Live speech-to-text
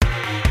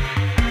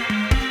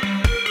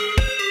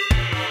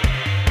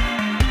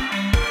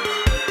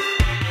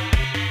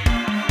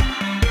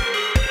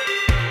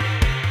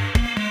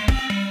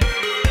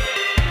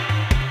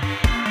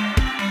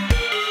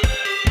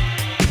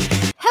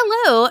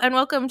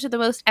welcome to the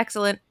most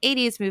excellent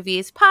 80s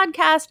movies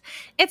podcast.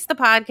 It's the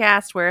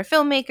podcast where a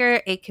filmmaker,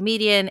 a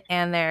comedian,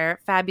 and their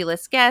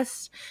fabulous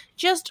guests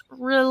just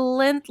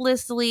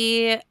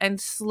relentlessly and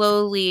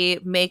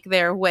slowly make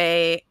their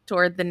way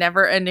toward the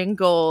never-ending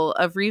goal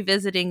of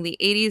revisiting the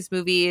 80s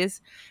movies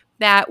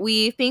that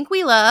we think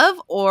we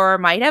love or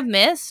might have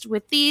missed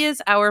with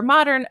these, our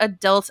modern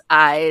adult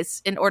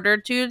eyes, in order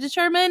to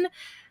determine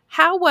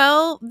how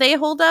well they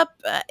hold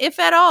up, if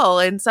at all,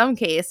 in some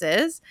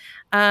cases.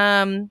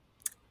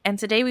 And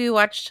today we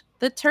watched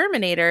The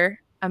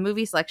Terminator, a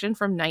movie selection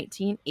from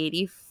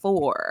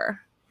 1984.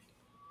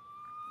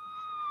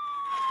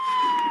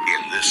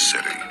 In this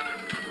city,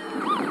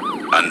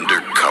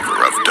 under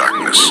cover of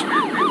darkness,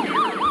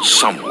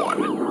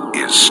 someone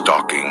is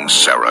stalking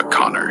Sarah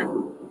Connor.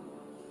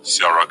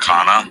 Sarah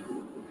Connor?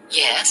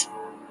 Yes.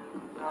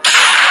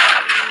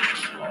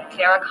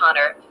 Sarah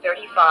Connor,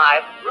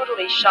 35,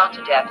 brutally shot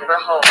to death in her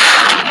home.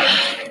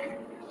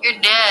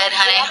 You're dead,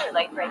 honey. Other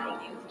late-breaking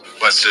news.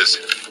 What's this?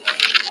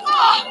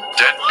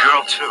 Dead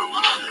girl, too.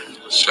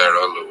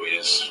 Sarah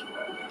Louise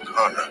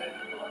Connor.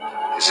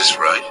 Is this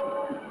right?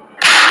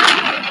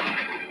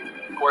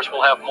 Of course,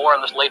 we'll have more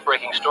on this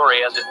late-breaking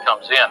story as it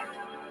comes in.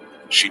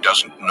 She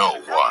doesn't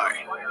know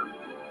why,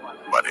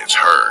 but it's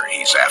her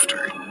he's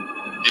after.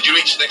 Did you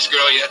reach the next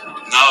girl yet? No,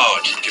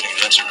 I didn't get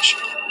an answer.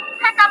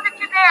 Check out that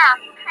you're there.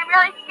 I'm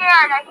really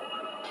scared. I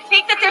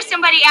think that there's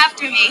somebody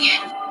after me.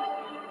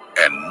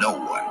 And no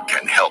one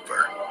can help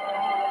her,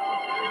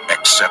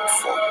 except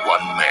for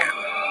one man.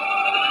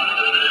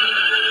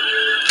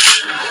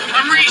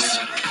 I'm Reese.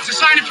 It's a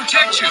sign to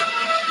protect you.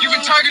 You've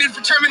been targeted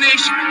for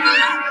termination.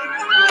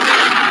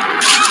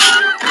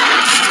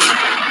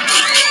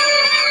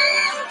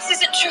 This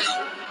isn't true.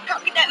 How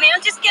could that man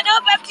just get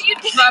up after you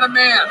did? It's not a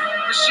man.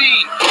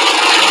 Machine.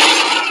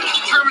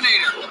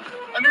 Terminator.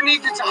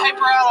 Underneath it's a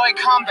hyperalloy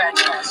combat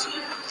chassis.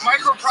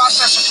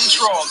 Microprocessor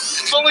controlled.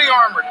 Fully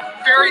armored.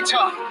 Very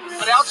tough.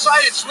 But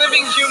outside it's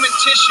living human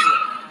tissue.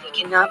 They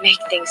cannot make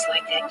things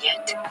like that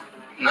yet.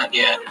 Not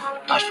yet.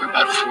 Not for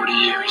about 40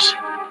 years.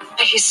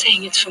 Are you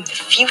saying it's from the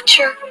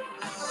future?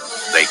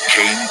 They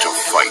came to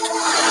fight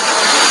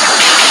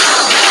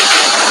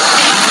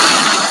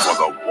for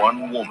the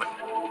one woman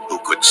who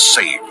could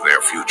save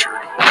their future.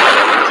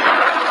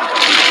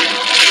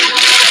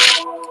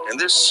 And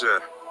this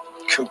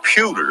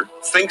computer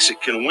thinks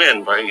it can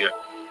win by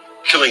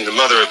killing the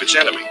mother of its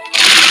enemy.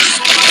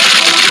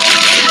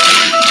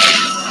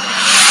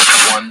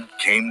 One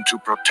came to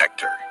protect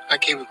her. I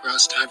came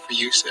across time for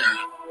you, Sarah.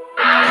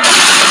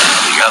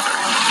 The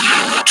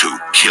other to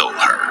kill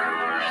her.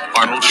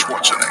 Arnold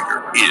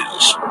Schwarzenegger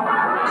is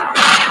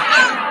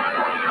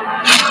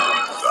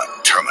the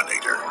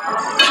Terminator.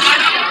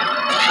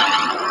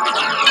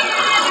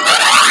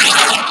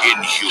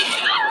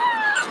 Inhuman.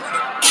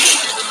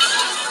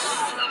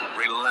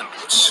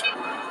 Relentless.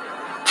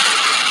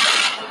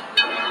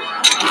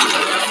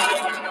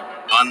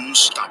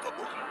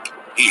 Unstoppable.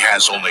 He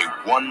has only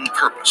one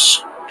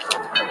purpose: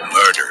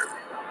 murder.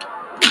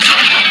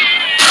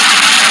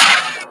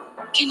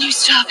 Can you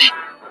stop it?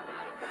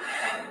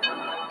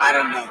 I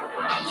don't know.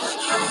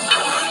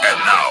 And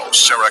now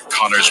Sarah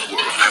Connor's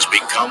world has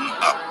become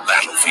a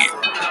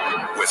battlefield,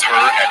 with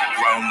her at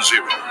ground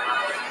zero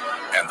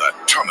and the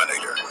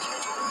Terminator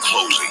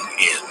closing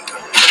in.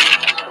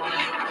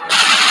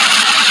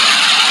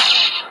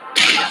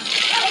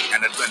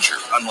 An adventure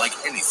unlike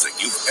anything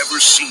you've ever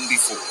seen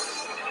before.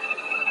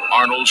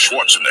 Arnold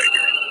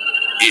Schwarzenegger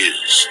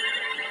is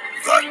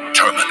the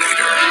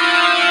Terminator.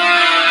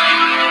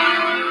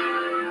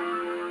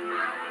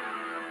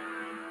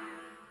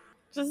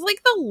 This is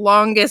like the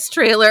longest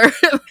trailer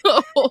in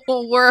the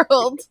whole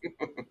world.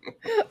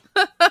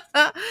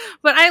 But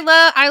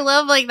I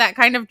love like that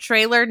kind of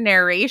trailer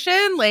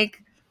narration.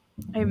 Like,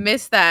 I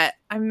miss that.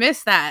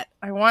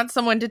 I want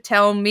someone to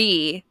tell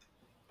me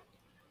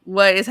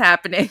what is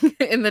happening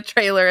in the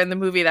trailer in the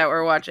movie that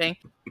we're watching.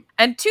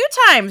 And 2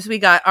 times we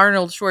got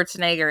Arnold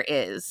Schwarzenegger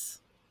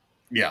is.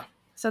 Yeah.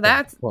 So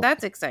that's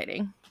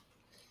exciting.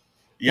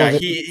 Yeah,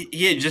 he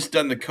had just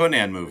done the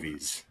Conan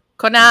movies.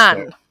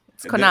 Conan.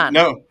 It's Conan.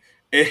 No.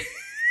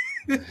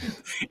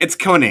 It's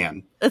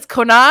Conan. It's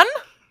Conan?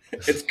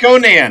 It's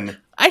Conan.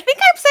 I think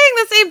I'm saying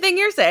the same thing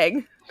you're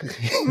saying.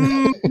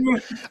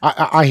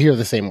 I hear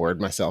the same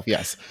word myself.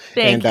 Yes,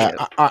 Thank you.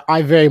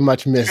 I very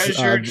much miss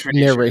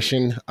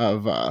narration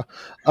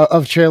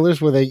of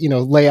trailers where they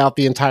lay out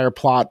the entire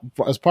plot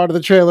as part of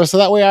the trailer, so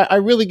that way I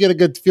really get a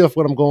good feel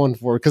for what I'm going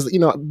for. Because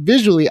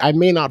visually I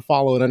may not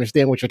follow and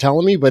understand what you're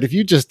telling me, but if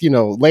you just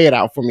lay it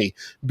out for me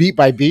beat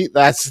by beat,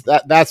 that's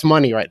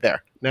money right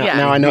there.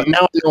 Now I know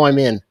I'm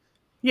in.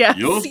 Yeah,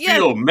 you'll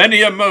feel many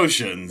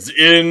emotions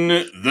in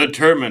The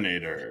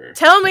Terminator.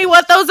 Tell me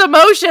what those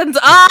emotions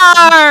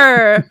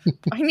are.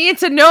 I need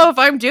to know if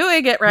I'm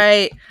doing it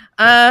right.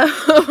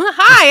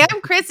 Hi, I'm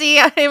Chrissy.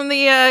 I'm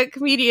the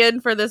comedian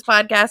for this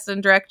podcast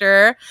and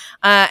director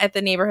at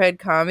the Neighborhood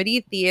Comedy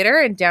Theater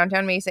in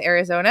downtown Mesa,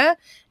 Arizona.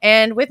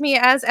 And with me,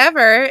 as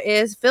ever,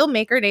 is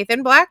filmmaker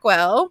Nathan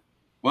Blackwell.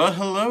 Well,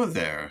 hello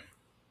there.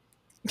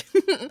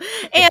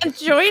 And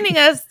joining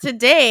us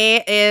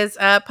today is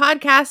a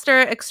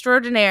podcaster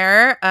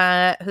extraordinaire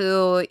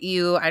who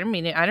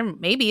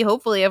maybe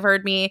hopefully have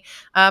heard me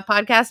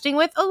podcasting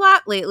with a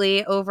lot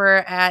lately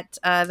over at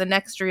the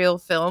Next Reel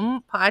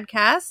Film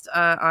podcast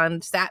on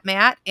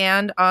SatMat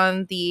and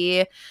on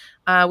the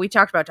we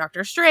talked about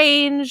Doctor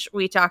Strange.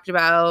 We talked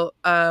about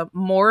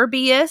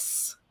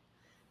Morbius.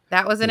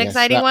 That was an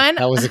exciting one.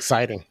 That was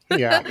exciting.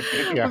 Yeah.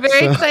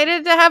 Very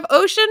excited to have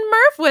Ocean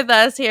Murph with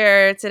us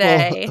here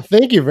today. Well,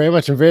 thank you very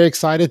much. I'm very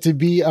excited to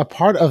be a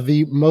part of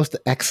the most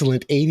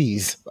excellent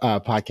 80s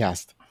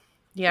podcast.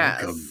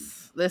 Yes. Welcome.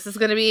 This is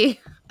going to be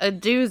a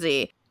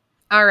doozy.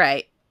 All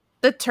right.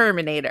 The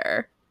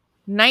Terminator,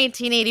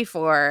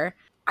 1984.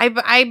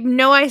 I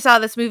know I saw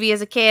this movie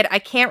as a kid. I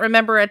can't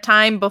remember a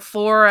time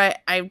before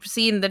I've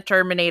seen The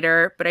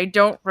Terminator, but I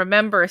don't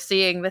remember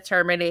seeing The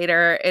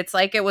Terminator. It's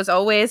like it was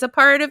always a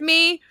part of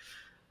me.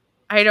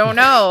 I don't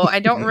know. I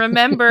don't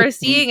remember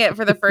seeing it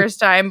for the first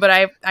time, but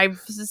I've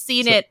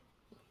seen it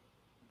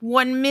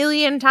 1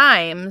 million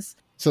times.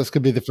 So this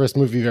could be the first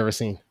movie you've ever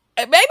seen.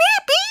 Maybe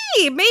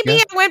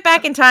I went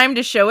back in time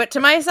to show it to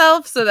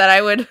myself so that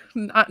I would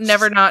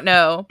never not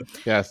know.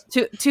 Yes.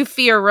 To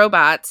fear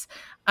robots.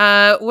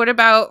 What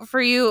about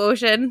for you,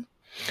 Ocean?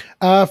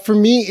 For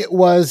me, it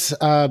was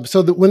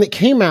when it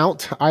came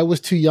out, I was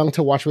too young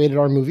to watch rated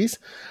R movies,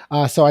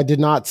 so I did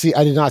not see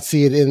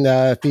it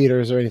in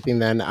theaters or anything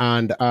then.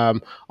 And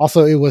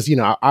also, it was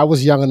I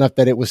was young enough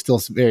that it was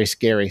still very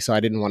scary, so I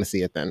didn't want to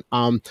see it then.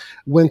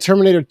 When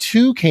Terminator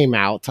 2 came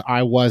out,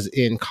 I was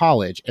in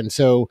college, and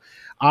so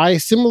I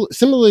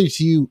similarly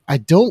to you, I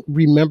don't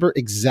remember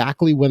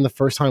exactly when the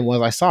first time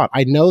was I saw it.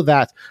 I know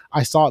that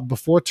I saw it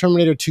before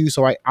Terminator 2,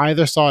 so I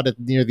either saw it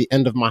near the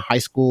end of my high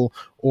school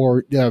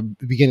or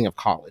beginning of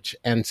college.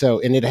 And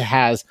it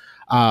has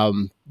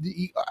it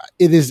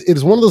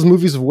is one of those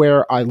movies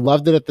where I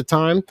loved it at the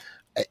time,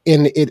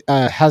 and it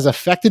has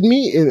affected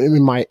me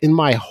in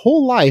my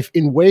whole life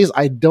in ways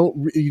you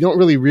don't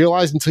really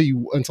realize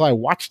until I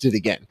watched it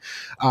again.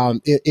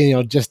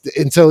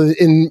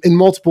 In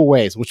multiple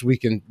ways, which we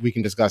can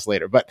discuss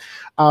later. But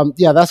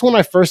that's when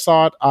I first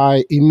saw it.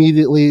 I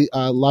immediately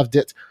loved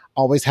it.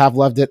 Always have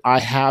loved it. I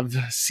have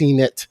seen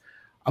it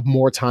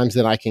more times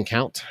than I can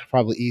count,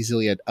 probably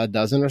easily a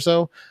dozen or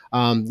so.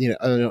 And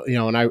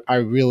I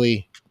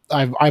really.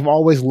 I've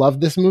always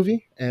loved this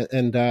movie,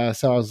 and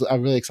so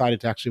I'm really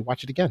excited to actually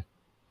watch it again.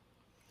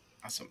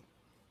 Awesome.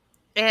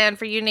 And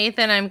for you,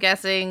 Nathan, I'm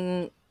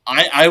guessing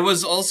I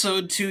was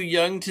also too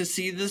young to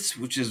see this,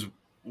 which is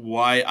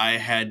why I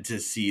had to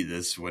see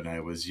this when I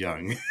was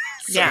young.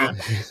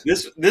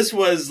 This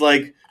was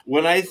like,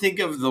 when I think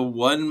of the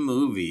one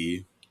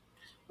movie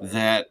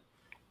that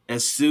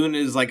as soon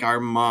as like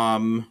our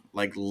mom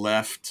like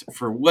left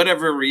for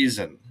whatever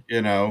reason,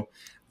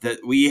 that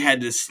we had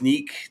to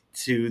sneak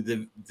to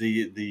the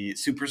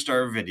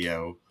Superstar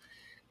video,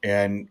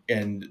 and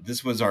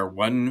this was our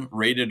one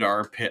rated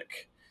R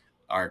pick,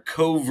 our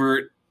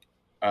covert.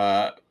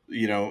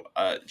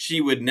 She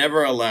would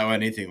never allow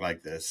anything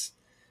like this.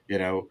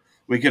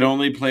 We could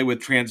only play with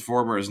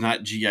Transformers,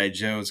 not G.I.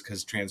 Joes,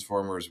 because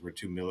Transformers were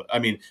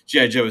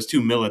G.I. Joe is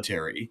too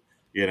military.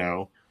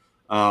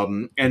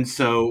 And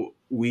so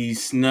we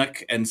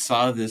snuck and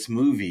saw this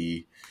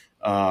movie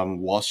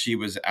while she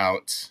was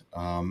out,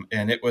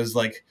 and it was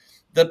like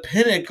the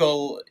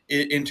pinnacle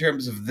in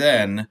terms of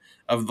then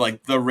of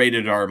like the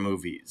rated R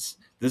movies.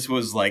 This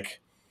was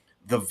like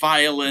the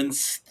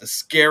violence, the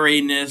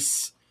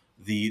scariness,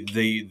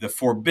 the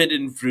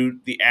forbidden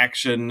fruit, the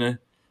action.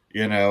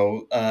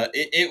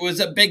 It was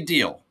a big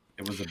deal.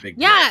 It was a big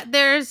deal. Yeah,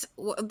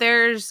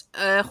 there's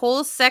a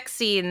whole sex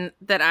scene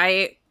that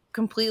I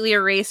completely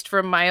erased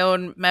from my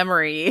own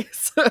memory.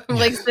 So I'm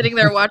like sitting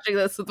there watching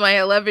this with my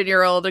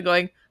 11-year-old and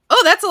going,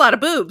 "Oh, that's a lot of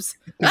boobs."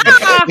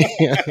 Ah!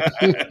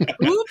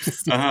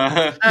 Oops.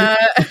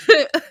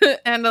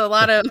 And a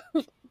lot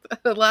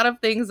of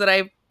things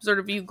that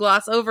you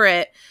gloss over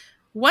it.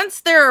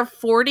 Once there are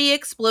 40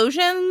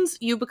 explosions,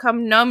 you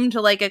become numb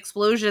to like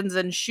explosions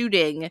and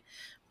shooting.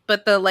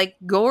 But the like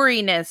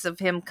goriness of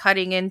him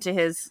cutting into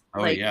his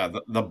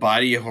the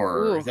body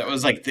horror. Ooh. That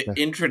was like the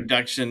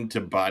introduction to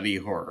body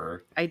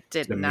horror. I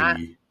did not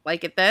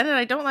like it then, and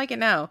I don't like it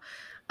now.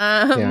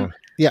 I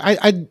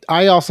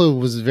also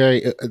was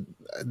very.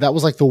 That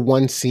was like the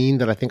one scene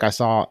that I think I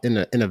saw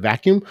in a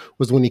vacuum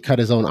was when he cut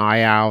his own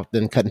eye out,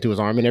 then cut into his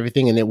arm and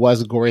everything, and it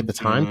was gory at the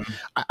time.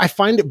 Mm-hmm. I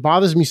find it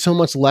bothers me so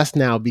much less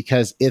now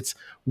because it's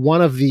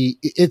really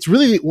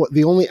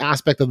the only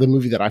aspect of the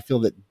movie that I feel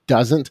that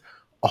doesn't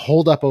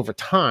hold up over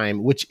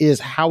time, which is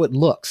how it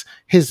looks.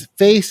 His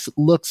face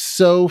looks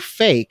so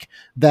fake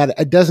that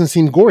it doesn't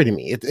seem gory to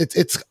me.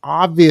 It's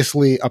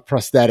obviously a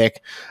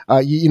prosthetic.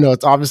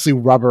 It's obviously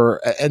rubber.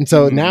 And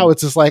so now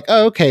it's just like,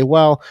 oh, okay,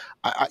 well,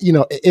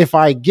 if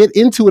I get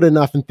into it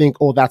enough and think,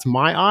 oh, that's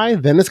my eye,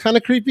 then it's kind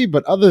of creepy.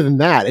 But other than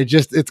that,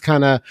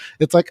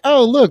 it's like,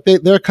 oh, look,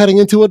 they're cutting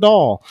into a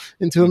doll,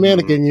 into a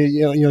mannequin.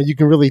 You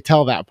can really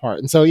tell that part.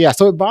 And so,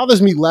 so it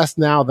bothers me less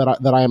now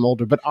that I am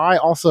older. But I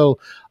also,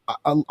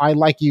 I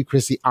like you,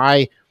 Chrissy,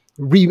 I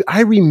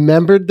I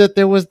remembered that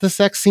there was the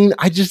sex scene.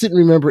 I just didn't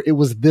remember it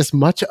was this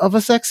much of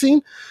a sex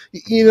scene,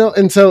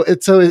 and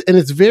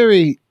it's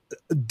very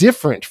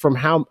different from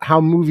how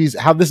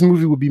this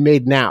movie would be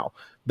made now,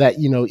 that,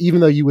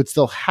 even though you would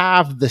still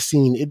have the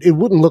scene, it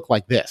wouldn't look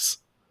like this.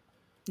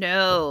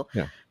 No.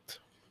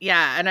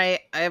 Yeah.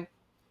 And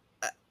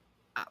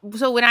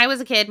so when I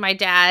was a kid, my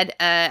dad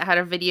had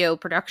a video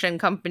production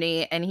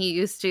company, and he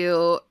used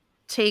to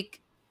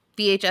take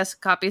VHS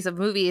copies of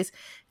movies,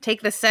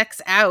 take the sex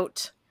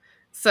out.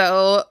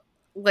 So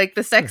like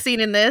the sex scene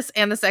in this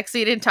and the sex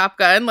scene in Top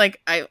Gun,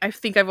 like I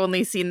think I've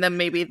only seen them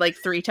maybe like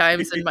 3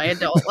 times in my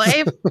adult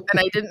life, and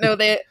I didn't know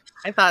that.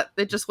 I thought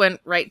it just went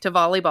right to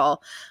volleyball.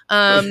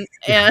 And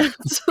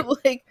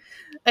like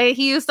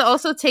he used to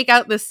also take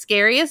out the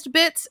scariest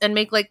bits and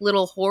make like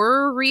little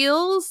horror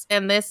reels,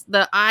 and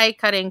the eye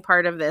cutting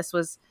part of this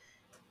was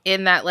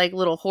in that like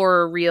little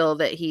horror reel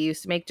that he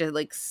used to make to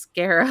like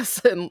scare us,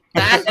 and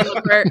that and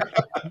the part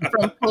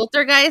from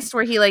Poltergeist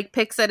where he like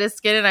picks at his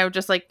skin, and I was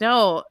just like,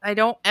 no, I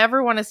don't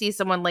ever want to see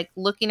someone like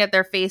looking at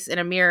their face in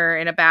a mirror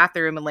in a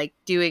bathroom and like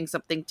doing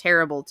something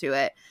terrible to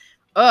it.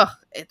 Ugh,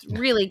 it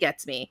really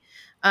gets me.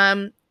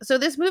 So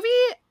this movie,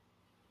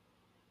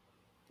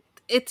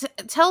 it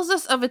tells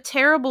us of a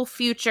terrible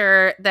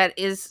future that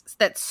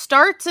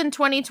starts in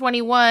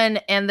 2021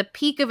 and the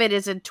peak of it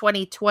is in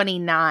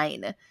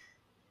 2029.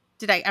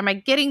 Am I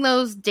getting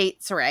those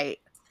dates right?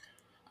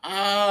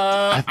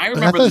 I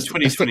remember the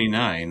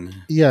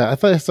 2029. Yeah, I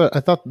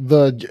thought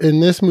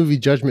in this movie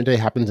Judgment Day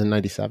happens in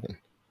 97.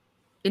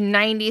 In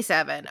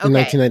 97. Okay. In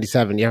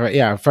 1997. Yeah,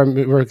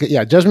 right.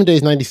 Yeah, Judgment Day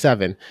is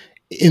 97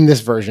 in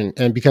this version,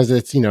 and because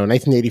it's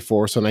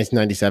 1984, so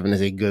 1997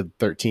 is a good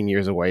 13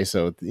 years away.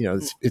 So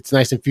it's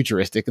nice and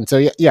futuristic, and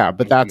so yeah.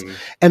 But that's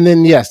and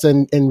then yes,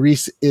 and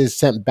Reese is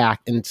sent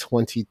back in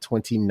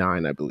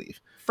 2029, I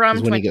believe. From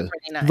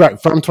 2029.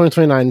 Right, from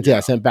 2029,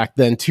 yeah, sent back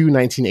then to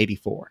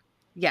 1984.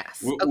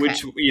 Yes. Okay.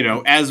 Which,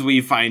 as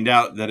we find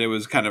out that it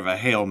was kind of a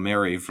Hail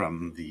Mary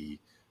from the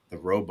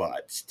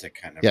robots to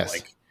kind of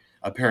like,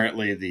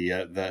 apparently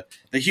the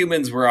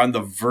humans were on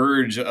the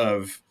verge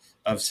of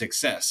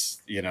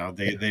success.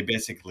 They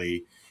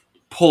basically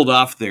pulled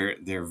off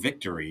their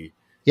victory,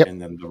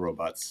 and then the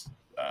robots.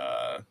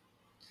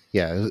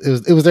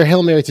 It was their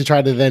Hail Mary to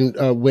try to then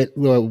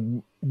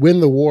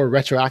win the war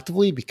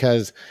retroactively,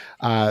 because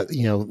at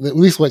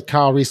least what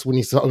Kyle Reese, when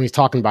he's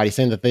talking about, he's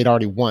saying that they'd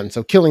already won,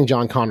 so killing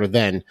John Connor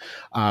then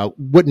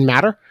wouldn't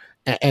matter,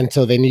 and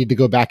so they need to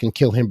go back and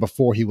kill him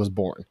before he was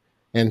born,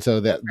 and so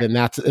that's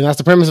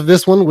the premise of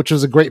this one, which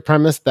was a great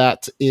premise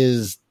that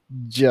is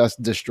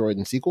just destroyed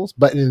in sequels,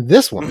 but in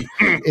this one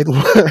it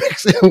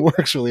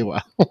works really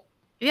well.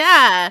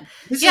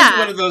 This is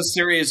one of those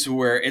series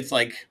where it's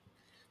like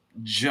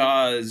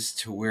Jaws,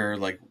 to where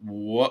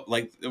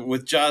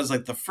with Jaws,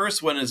 like the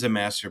first one is a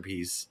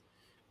masterpiece,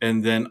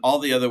 and then all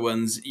the other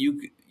ones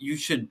you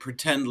should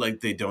pretend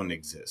like they don't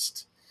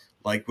exist.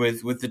 Like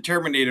with the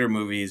Terminator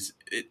movies,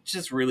 it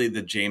just really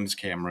the James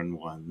Cameron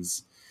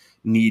ones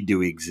need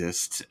to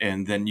exist,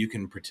 and then you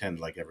can pretend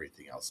like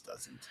everything else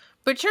doesn't.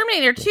 But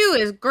Terminator 2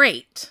 is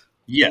great.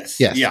 Yes.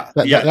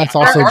 That's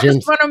also James. I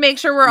just want to make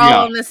sure we're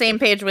all on the same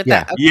page with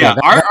that. Okay.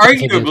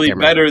 Arguably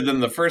better than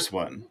the first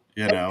one.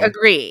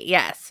 Agree.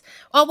 Yes.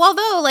 Well,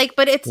 although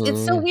but it's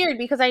so weird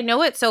because I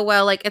know it so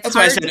well. Like it's that's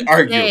hard why I said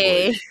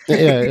arguably.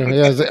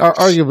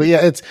 Arguably,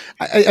 yeah. It's.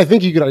 I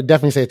think you could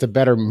definitely say it's a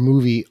better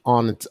movie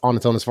on its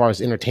own as far as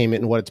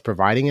entertainment and what it's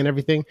providing and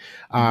everything.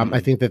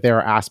 I think that there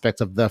are aspects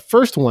of the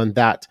first one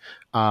that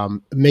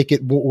make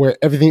it where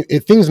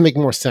things make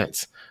more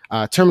sense.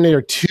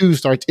 Terminator 2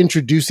 starts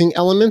introducing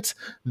elements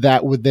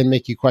that would then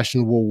make you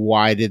question, well,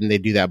 why didn't they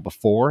do that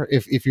before?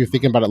 If you're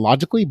thinking about it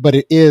logically, but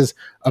it is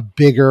a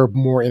bigger,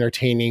 more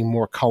entertaining,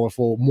 more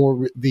colorful,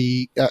 more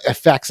the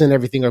effects and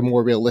everything are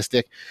more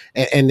realistic.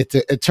 And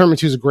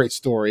Terminator 2 is a great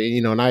story,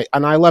 and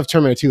I love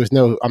Terminator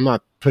 2. I'm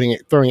not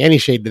throwing any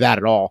shade to that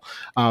at all.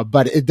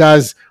 But it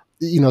does,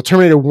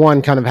 Terminator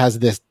 1 kind of has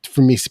this,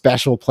 for me,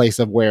 special place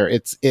of where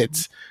it's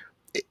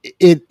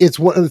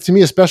one, to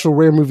me, a special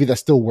rare movie that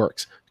still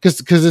works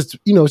because it's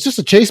it's just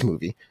a chase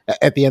movie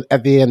at the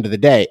end of the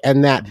day,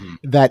 and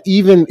that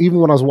even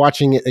when I was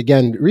watching it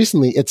again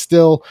recently, it's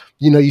still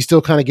you still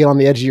kind of get on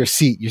the edge of your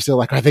seat. You're still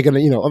like, are they gonna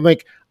I'm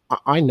like,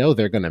 I know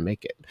they're gonna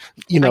make it.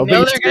 I know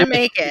they're gonna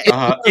make it.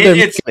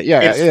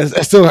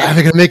 It's still, are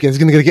they gonna make it? It's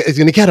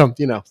gonna get them.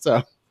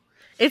 So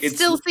it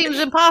still seems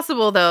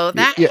impossible though.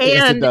 That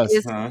hand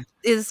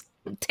is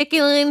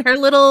tickling her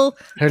little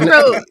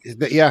throat.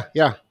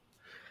 Yeah.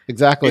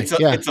 Exactly.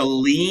 It's a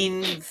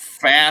lean,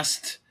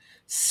 fast,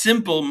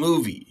 simple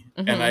movie,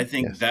 and I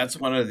think that's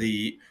one of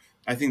the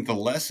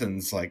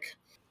lessons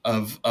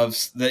of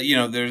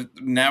that. There's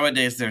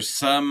nowadays there's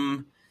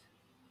some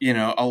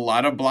a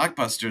lot of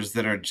blockbusters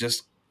that are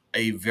just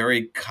a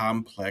very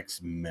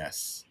complex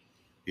mess.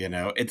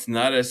 It's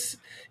not as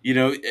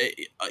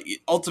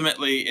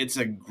ultimately it's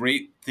a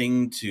great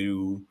thing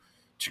to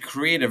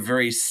create a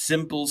very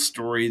simple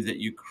story that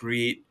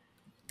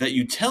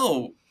you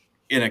tell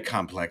in a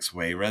complex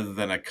way rather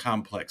than a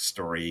complex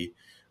story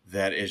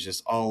that is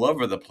just all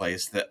over the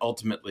place that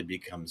ultimately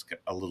becomes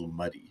a little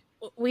muddy.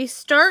 We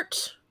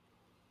start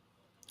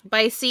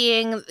by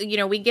seeing,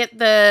 we get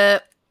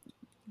the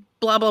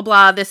blah, blah,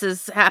 blah, this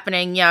is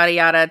happening, yada,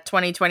 yada,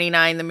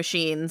 2029, the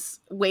machines,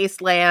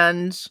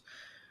 wasteland,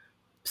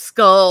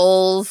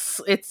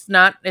 skulls. It's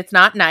not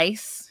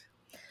nice.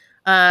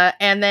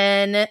 And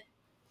then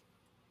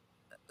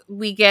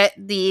we get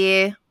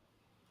the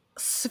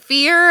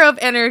sphere of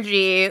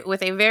energy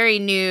with a very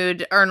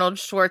nude Arnold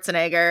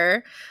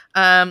Schwarzenegger.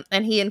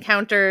 And he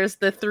encounters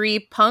the 3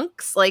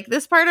 punks. Like,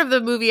 this part of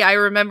the movie I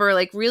remember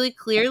like really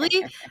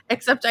clearly,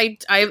 except I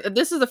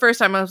this is the first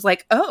time I was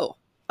like, oh,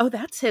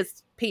 that's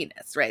his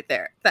penis right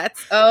there.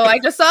 I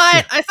just saw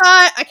it.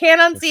 I can't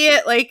unsee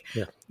it. Like,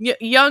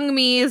 young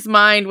me's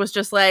mind was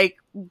just like,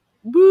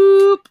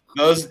 whoop.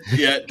 Does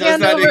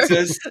that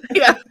exist?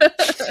 Yeah.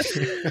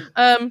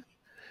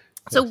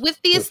 So with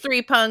these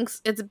 3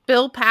 punks, it's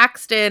Bill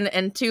Paxton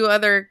and 2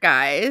 other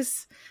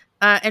guys.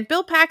 And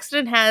Bill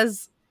Paxton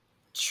has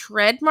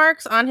tread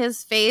marks on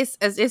his face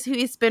as if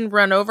he's been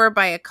run over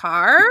by a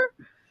car.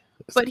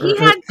 But he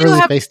had to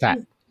have face tat.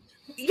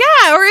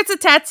 Yeah, or it's a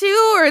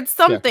tattoo or it's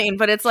something. Yeah.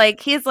 But it's like,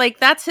 he's like,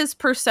 that's his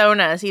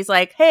persona. He's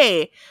like,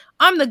 hey,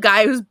 I'm the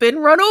guy who's been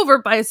run over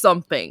by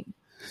something.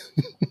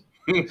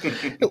 I'm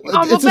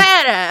a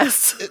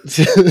badass.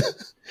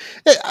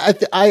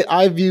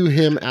 I view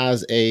him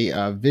as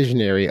a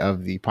visionary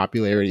of the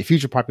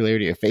future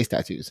popularity of face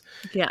tattoos.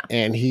 Yeah,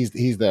 and he's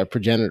the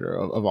progenitor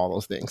of all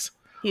those things.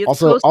 He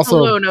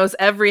also knows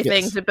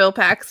everything to Bill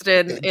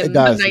Paxton in the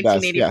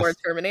 1984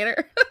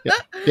 Terminator. Yeah.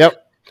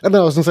 Yep. And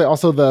I was going to say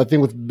also the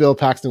thing with Bill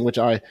Paxton, which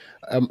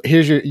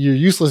here's your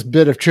useless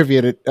bit of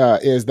trivia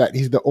is that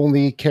he's the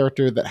only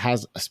character that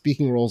has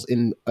speaking roles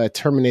in a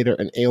Terminator,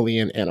 an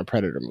Alien, and a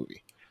Predator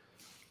movie.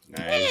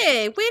 Nice.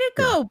 Hey, way to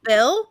go,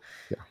 Bill.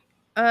 Yeah.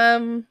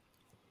 And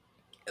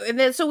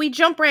then so we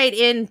jump right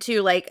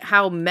into like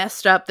how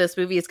messed up this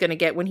movie is going to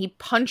get when he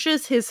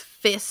punches his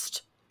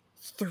fist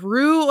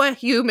through a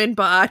human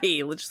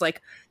body, which is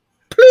like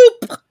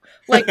ploop,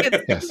 like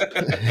it's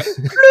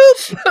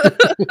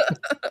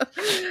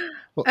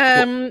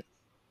ploop.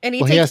 And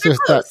he takes their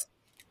clothes.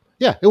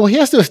 He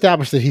has to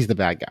establish that he's the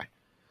bad guy,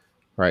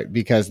 right?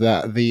 Because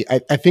I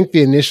think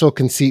the initial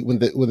conceit when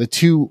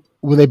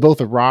they both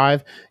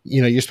arrive,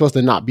 you're supposed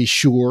to not be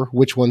sure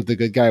which one's the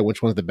good guy,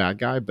 which one's the bad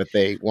guy, but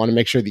they want to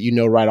make sure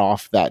that right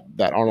off that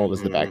Arnold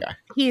is the bad guy.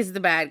 He's the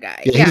bad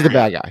guy. Yeah, he's the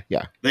bad guy.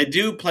 Yeah. They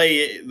do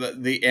play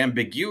the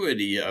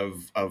ambiguity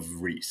of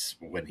Reese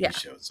when he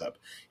shows up.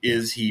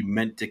 Is he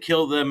meant to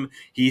kill them?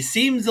 He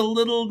seems a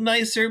little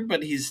nicer,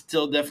 but he's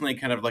still definitely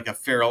kind of like a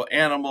feral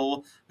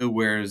animal who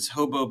wears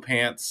hobo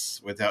pants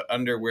without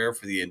underwear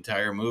for the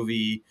entire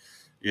movie.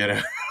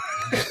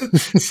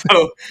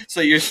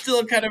 So you're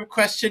still kind of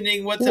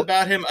questioning what's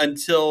about him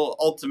until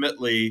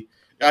ultimately,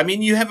 I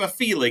mean, you have a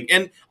feeling,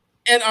 and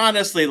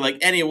honestly, like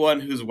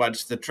anyone who's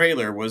watched the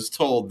trailer was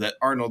told that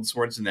Arnold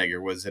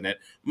Schwarzenegger was in it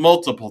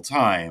multiple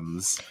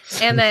times,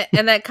 and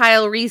that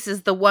Kyle Reese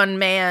is the one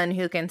man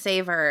who can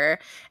save her.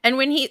 And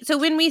when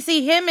we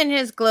see him in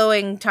his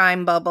glowing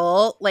time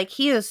bubble, like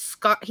he's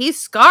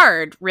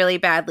scarred really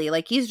badly,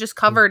 like he's just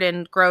covered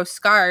in gross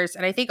scars.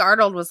 And I think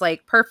Arnold was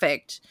like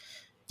perfect.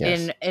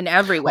 Yes. In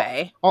every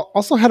way.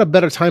 Also had a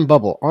better time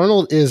bubble.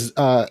 Arnold is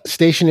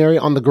stationary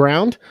on the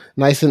ground,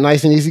 nice and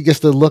easy,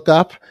 gets to look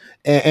up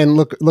and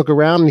look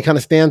around, and he kind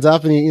of stands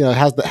up, and he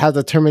has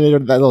the Terminator,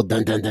 that little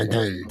dun dun dun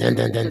dun dun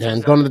dun dun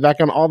dun going in the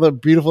background, all the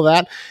beautiful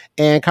that,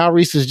 and Kyle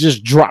Reese is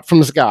just dropped from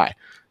the sky.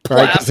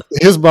 Right,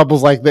 his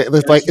bubble's like that.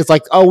 It's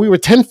like oh, we were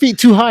 10 feet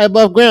too high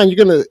above ground.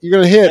 You're gonna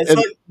hit.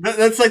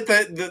 That's like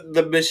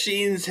the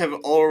machines have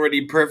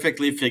already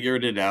perfectly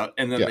figured it out,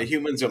 and then the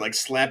humans are like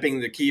slapping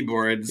the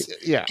keyboards.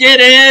 Yeah,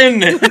 get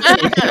in.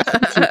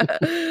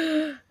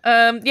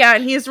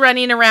 And he's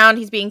running around.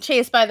 He's being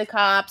chased by the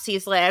cops.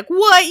 He's like,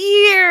 "What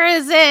year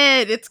is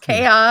it?" It's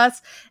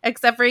chaos.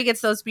 Except for he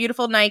gets those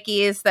beautiful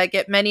Nikes that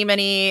get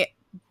many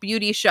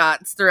beauty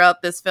shots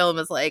throughout this film.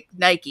 Is like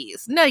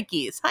Nikes,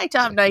 high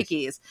top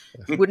Nikes.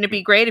 Wouldn't it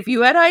be great if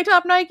you had high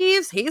top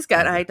Nikes? He's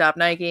got high top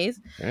Nikes.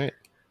 Right.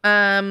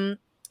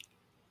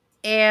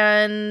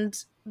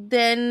 And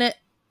then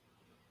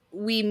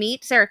we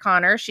meet Sarah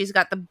Connor. She's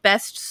got the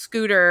best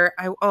scooter.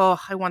 I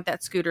want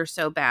that scooter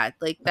so bad.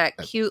 Like that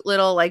cute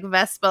little like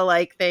Vespa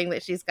like thing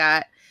that she's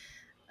got.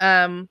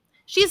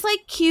 She's like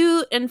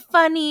cute and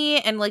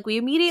funny, and like we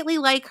immediately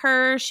like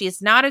her.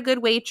 She's not a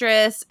good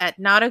waitress at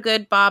not a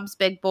good Bob's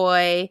Big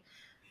Boy.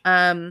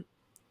 And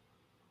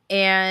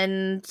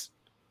then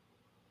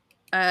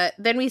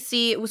we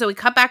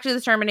cut back to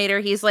the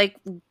Terminator. He's like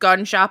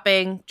gun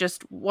shopping,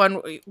 just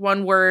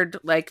one word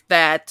like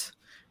that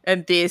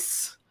and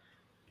this.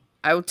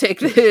 I will take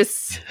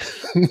this.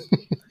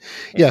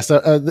 Yeah, so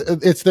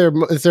it's their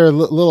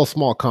little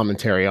small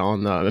commentary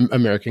on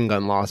American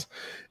gun laws.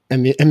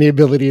 And the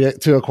ability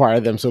to acquire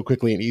them so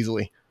quickly and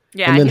easily.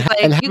 Yeah, and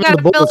then, you got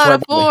to fill out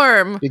a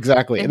form.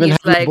 Exactly. And then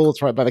having the bullets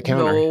right by the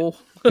counter. No,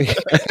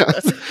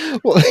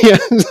 Well,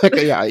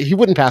 yeah, he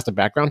wouldn't pass the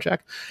background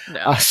check.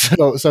 No.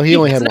 So he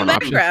only had one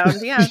option.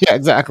 Yeah. Yeah,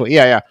 exactly.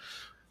 Yeah.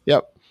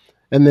 Yep.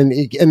 And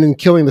then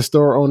killing the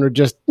store owner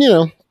just,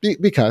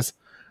 because.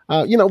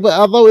 But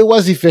although it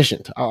was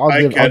efficient,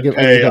 I'm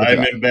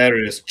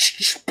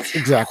embarrassed.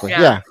 Exactly.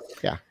 Yeah.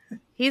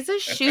 He's a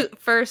shoot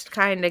first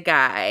kind of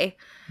guy.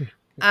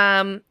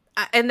 And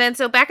then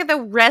so back at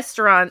the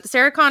restaurant,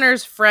 Sarah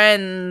Connor's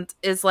friend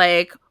is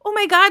like, "Oh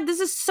my God, this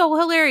is so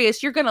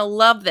hilarious. You're going to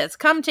love this.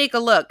 Come take a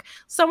look.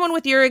 Someone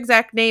with your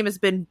exact name has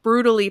been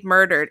brutally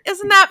murdered.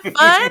 Isn't that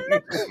fun?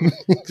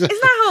 Isn't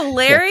that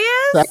hilarious?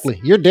 Yeah, exactly.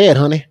 You're dead,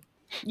 honey.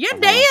 You're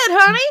dead,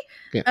 honey."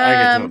 Yeah. I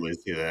can totally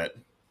see that.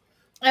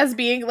 As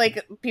being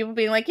like, people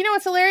being like,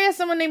 what's hilarious?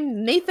 Someone named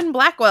Nathan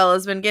Blackwell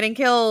has been getting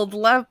killed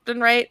left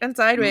and right and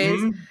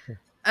sideways.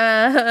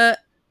 Mm-hmm.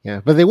 Yeah,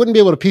 but they wouldn't be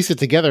able to piece it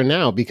together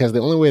now because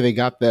the only way they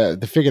got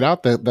figured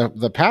out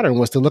the pattern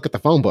was to look at the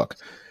phone book.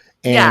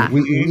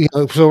 And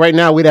so right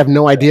now we'd have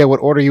no idea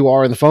what order you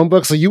are in the phone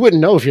book, so you wouldn't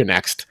know if you're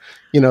next.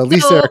 At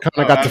least Sarah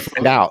Connor got to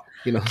find out.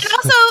 And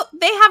also,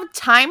 they have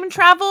time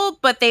travel,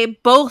 but they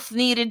both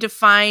needed to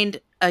find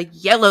a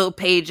Yellow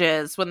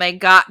Pages when they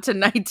got to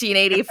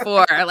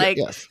 1984. Like,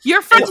 yes.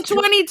 You're from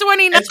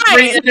 2029. It's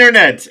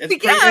pre-internet.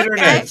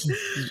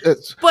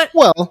 But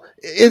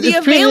the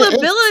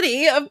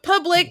availability of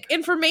public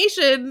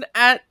information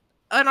at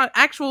an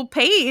actual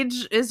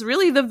page is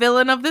really the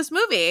villain of this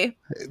movie.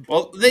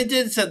 Well, they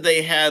did said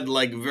they had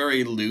like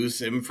very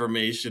loose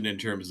information in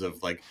terms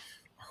of like,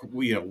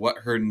 what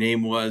her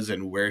name was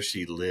and where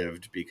she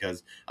lived,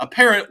 because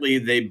apparently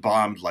they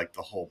bombed like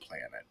the whole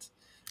planet.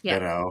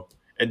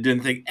 And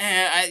didn't think,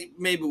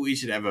 maybe we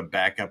should have a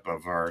backup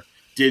of our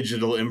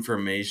digital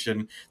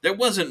information. There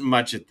wasn't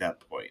much at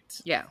that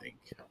point. Yeah. I think.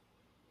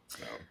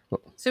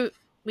 So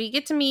we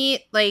get to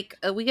meet,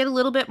 we get a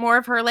little bit more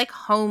of her,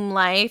 home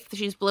life.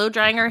 She's blow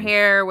drying her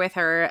hair with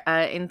her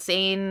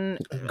insane...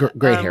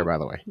 Great hair, by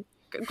the way.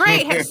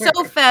 Great hair. So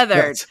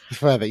feathered.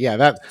 Feathered, yeah.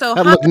 That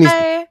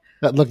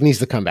look needs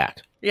to come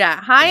back.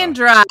 Yeah, high and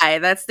dry.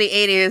 That's the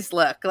 80s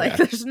look.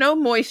 There's no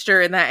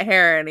moisture in that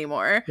hair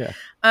anymore. Yeah.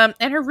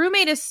 And her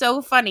roommate is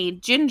so funny.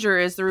 Ginger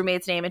is the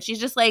roommate's name, and she's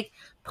just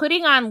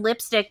putting on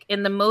lipstick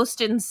in the most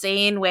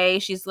insane way.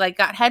 She's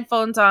got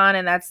headphones on,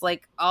 and that's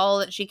all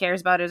that she cares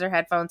about is her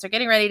headphones. They're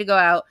getting ready to go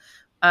out.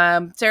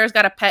 Sarah's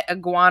got a pet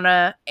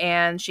iguana,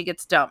 and she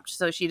gets dumped.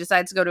 So she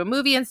decides to go to a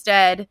movie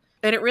instead.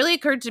 And it really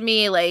occurred to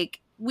me,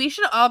 we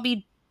should all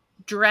be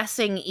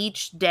dressing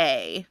each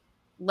day.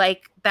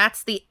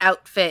 That's the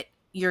outfit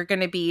you're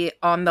going to be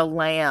on the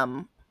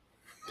lam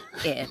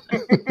in.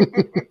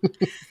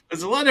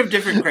 There's a lot of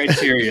different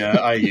criteria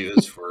I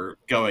use for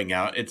going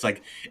out. It's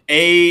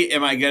A,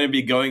 am I going to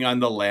be going on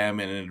the lam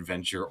in an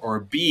adventure?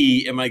 Or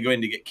B, am I going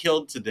to get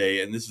killed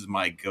today? And this is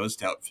my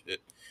ghost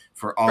outfit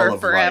for all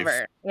of forever.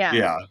 Life. Yeah.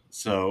 Yeah.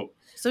 So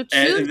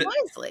choose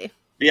wisely.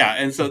 Yeah.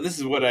 And so this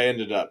is what I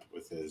ended up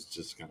with, is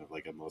just kind of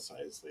a Mos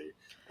Eisley,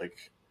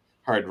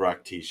 hard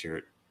rock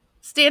t-shirt.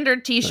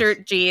 Standard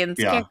t-shirt, jeans.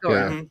 Yeah. Can't go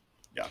wrong.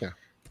 Yeah.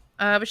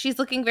 But she's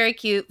looking very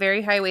cute,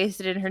 very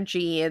high-waisted in her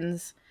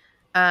jeans.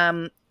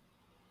 And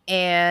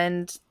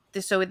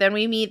so then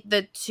we meet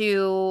the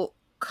two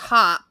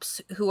cops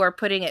who are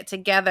putting it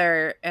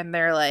together, and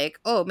they're like,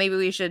 oh, maybe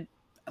we should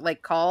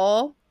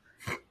call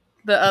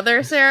the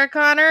other Sarah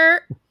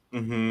Connor.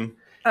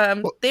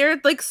 Mm-hmm.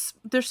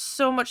 There's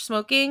so much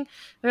smoking.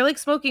 They're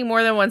smoking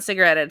more than one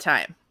cigarette at a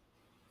time.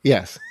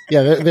 Yes.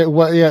 Yeah.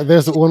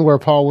 There's one where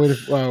Paul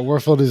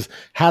Warfield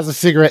has a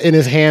cigarette in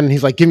his hand, and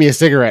he's like, "Give me a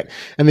cigarette,"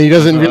 and then he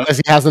doesn't realize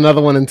he has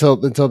another one until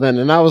then.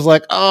 And I was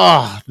like,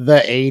 "Oh,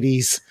 the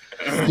 '80s."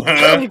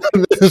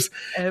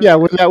 Yeah,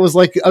 when that was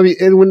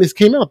and when this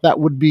came out, that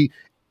would be,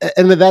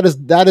 and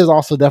that is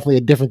also definitely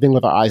a different thing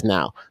with our eyes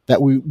now,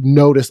 that we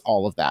notice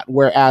all of that.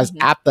 Whereas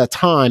at the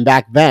time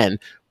back then,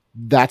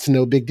 that's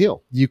no big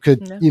deal. You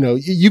could,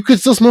 you could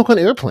still smoke on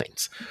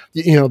airplanes,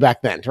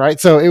 back then, right?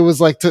 So it was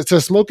to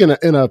smoke in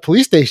a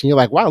police station. You're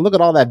like, wow, look at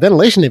all that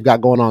ventilation they've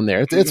got going on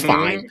there. It's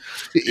fine,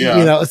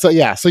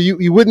 So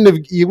you wouldn't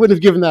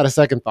have given that a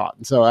second thought.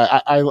 And so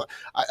I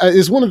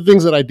it's one of the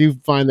things that I do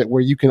find that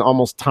where you can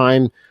almost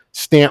time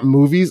stamp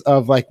movies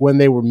of when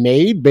they were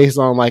made based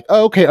on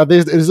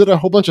is it a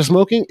whole bunch of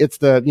smoking? It's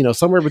the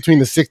somewhere between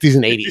the 60s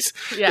and 80s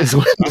is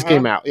when this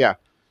came out. Yeah,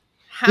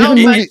 how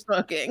much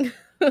smoking?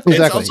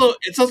 Exactly.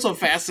 It's also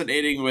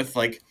fascinating with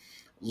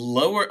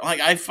lower,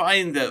 I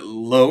find that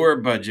lower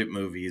budget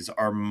movies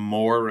are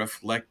more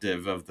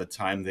reflective of the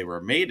time they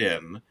were made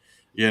in.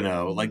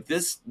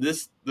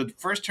 The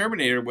first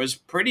Terminator was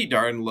pretty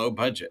darn low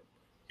budget,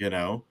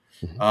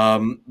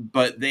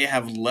 but they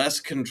have less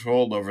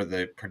control over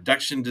the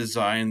production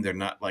design. They're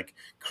not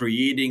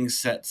creating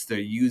sets. They're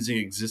using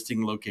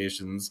existing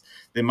locations.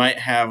 They might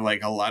have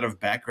a lot of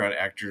background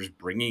actors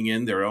bringing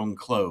in their own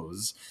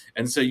clothes.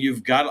 And so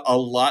you've got a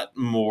lot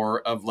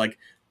more of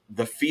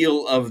the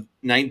feel of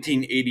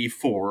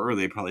 1984, or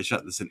they probably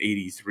shot this in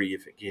 83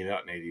 if it came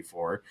out in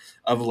 84,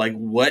 of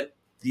what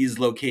these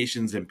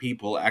locations and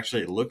people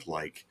actually look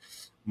like,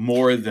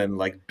 more than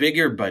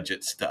bigger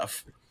budget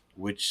stuff.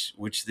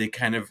 which they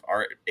kind of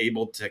are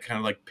able to kind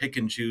of like pick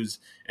and choose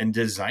and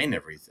design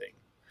everything.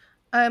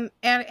 And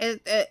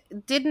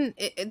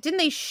didn't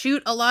they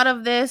shoot a lot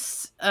of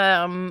this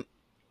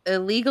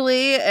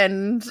illegally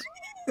and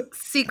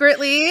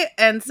secretly?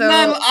 And so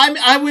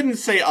I wouldn't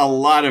say a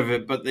lot of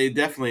it, but they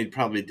definitely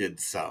probably did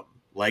some.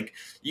 Like,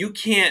 you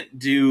can't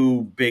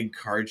do big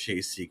car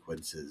chase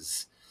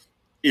sequences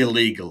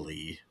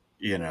illegally,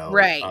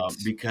 right?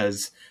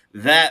 Because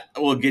that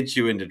will get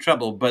you into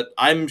trouble. But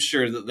I'm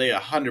sure that they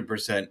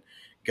 100%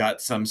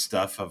 got some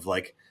stuff of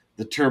like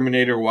the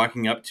Terminator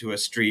walking up to a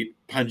street,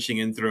 punching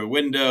in through a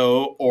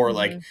window, or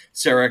like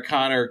Sarah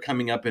Connor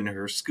coming up in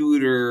her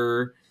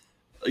scooter,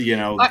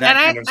 that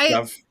kind of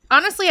stuff.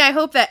 Honestly, I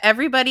hope that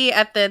everybody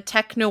at the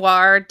Tech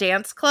Noir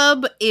dance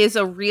club is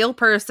a real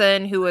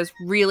person who is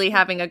really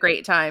having a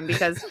great time,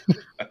 because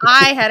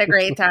I had a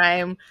great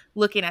time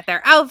looking at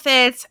their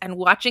outfits and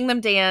watching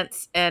them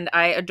dance, and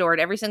I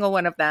adored every single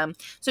one of them.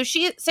 So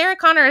Sarah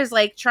Connor is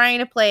like trying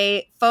to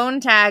play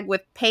phone tag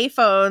with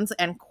payphones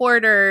and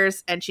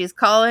quarters, and she's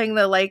calling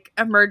the like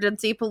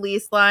emergency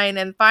police line,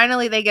 and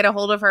finally they get a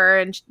hold of her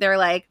and they're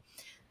like,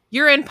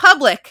 "You're in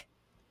public.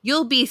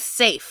 You'll be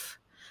safe."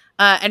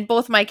 And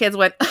both my kids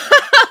went,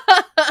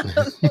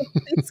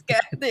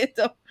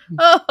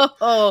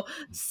 oh,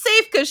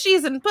 safe because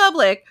she's in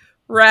public.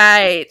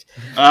 Right.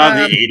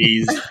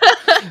 The 80s.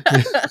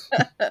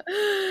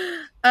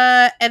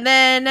 And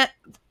then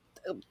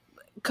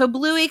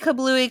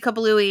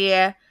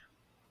kablooey.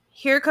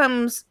 Here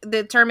comes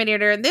the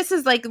Terminator. And this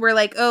is like, we're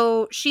like,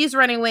 oh, she's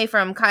running away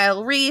from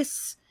Kyle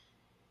Reese.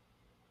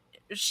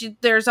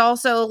 There's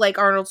also like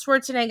Arnold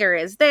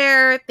Schwarzenegger is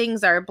there.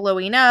 Things are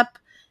blowing up.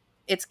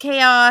 It's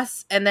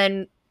chaos, and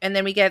then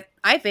we get,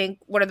 I think,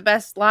 one of the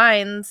best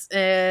lines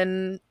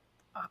in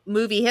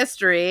movie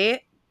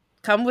history.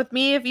 Come with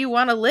me if you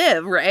want to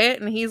live, right?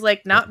 And he's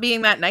like not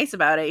being that nice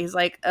about it. He's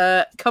like,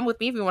 come with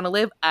me if you want to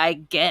live, I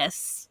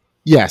guess.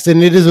 Yes,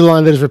 and it is a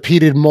line that is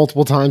repeated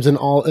multiple times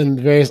in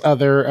various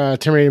other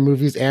Terminator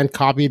movies and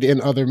copied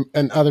in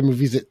other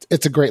movies.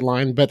 It's a great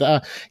line, but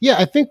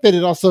I think that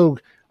it also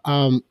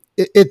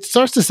it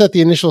starts to set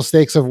the initial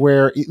stakes of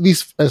where, at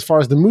least as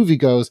far as the movie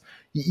goes,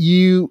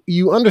 you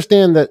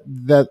understand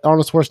that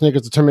Arnold Schwarzenegger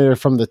is the Terminator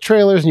from the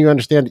trailers, and you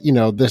understand,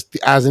 this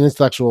as an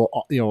intellectual,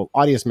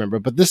 audience member.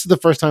 But this is the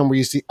first time where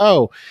you see,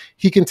 oh,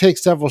 he can take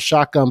several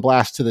shotgun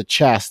blasts to the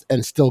chest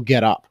and still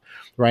get up,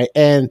 right?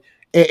 And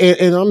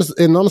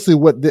honestly,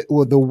 what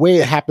the way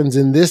it happens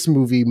in this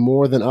movie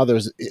more than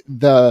others,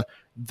 the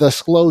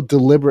slow,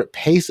 deliberate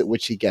pace at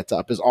which he gets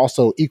up is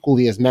also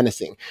equally as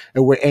menacing.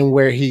 And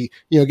where he,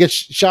 gets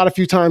shot a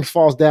few times,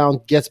 falls down,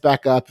 gets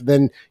back up,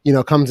 then,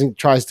 comes and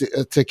tries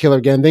to kill her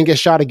again, then gets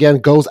shot again,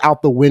 goes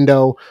out the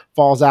window,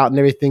 falls out and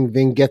everything,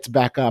 then gets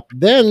back up.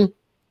 Then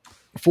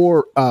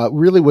for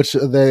really, which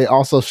they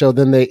also show,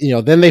 then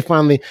it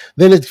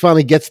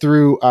finally gets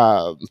through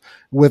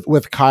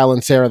with Kyle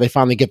and Sarah. They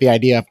finally get the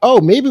idea of,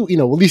 oh, maybe, at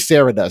least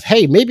Sarah does.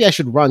 Hey, maybe I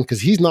should run because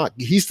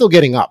he's still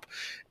getting up.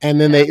 And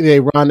then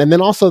they run. And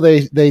then also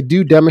they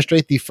do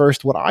demonstrate the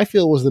first, what I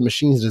feel was the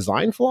machine's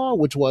design flaw,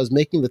 which was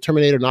making the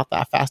Terminator not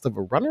that fast of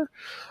a runner,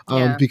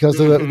 because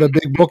of the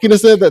big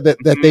bulkiness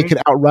that they could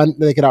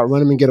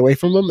outrun him and get away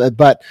from him.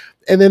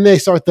 And then they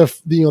start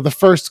the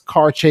first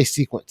car chase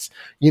sequence,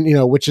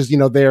 which is,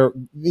 where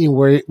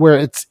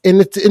it's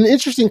an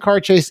interesting car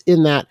chase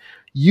in that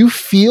you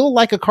feel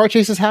like a car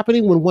chase is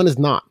happening when one is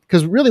not.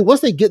 Because really,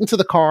 once they get into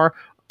the car,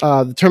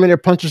 the Terminator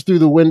punches through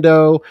the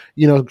window,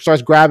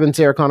 starts grabbing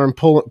Sarah Connor and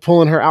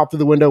pulling her out through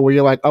the window, where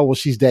you're like, oh, well,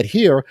 she's dead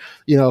here.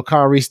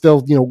 Kyle Reese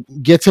still,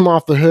 gets him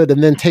off the hood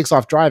and then takes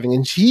off driving.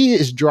 And she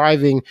is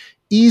driving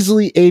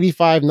easily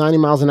 85, 90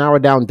 miles an hour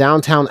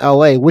downtown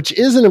LA, which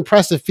is an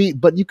impressive feat,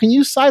 but you can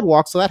use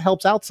sidewalks, so that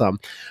helps out some.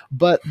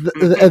 But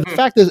the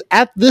fact is,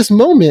 at this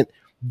moment,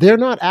 they're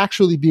not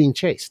actually being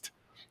chased.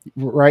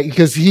 Right,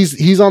 because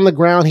he's on the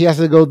ground. He has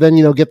to go then,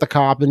 get the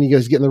cop, and he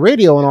goes getting the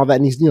radio and all that,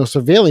 and he's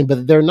surveilling.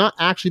 But they're not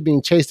actually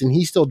being chased, and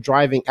he's still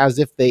driving as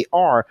if they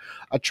are,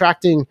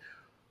 attracting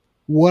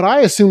what I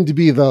assume to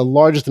be the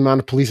largest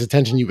amount of police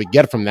attention you would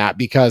get from that.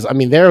 Because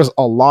there's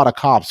a lot of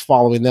cops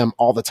following them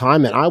all the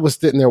time, and I was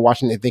sitting there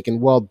watching it,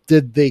 thinking, well,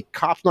 did the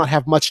cops not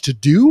have much to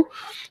do?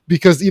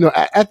 Because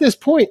at this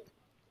point,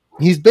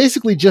 he's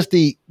basically just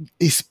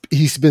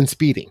he's been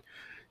speeding.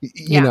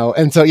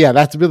 And so,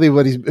 that's really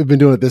what he's been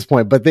doing at this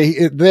point. But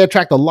they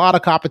attract a lot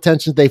of cop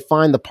attention. They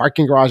find the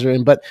parking garage they're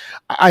in. But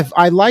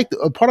I liked,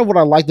 part of what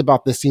I liked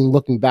about this scene,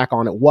 looking back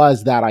on it,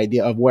 was that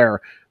idea of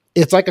where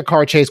it's like a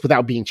car chase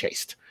without being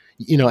chased,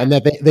 and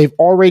that they've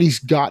already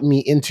gotten me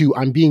into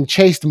I'm being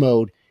chased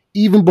mode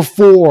even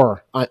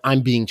before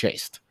I'm being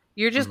chased.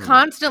 You're just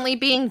constantly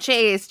being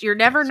chased. You're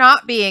never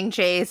not being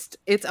chased.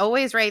 It's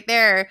always right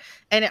there.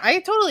 And I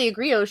totally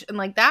agree, Osh. And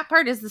like, that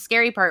part is the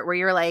scary part, where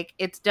you're like,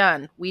 it's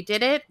done. We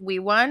did it. We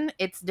won.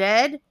 It's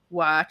dead.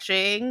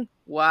 Watching.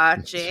 Oh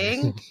shit,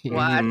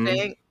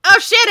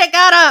 it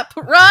got up.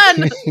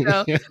 Run.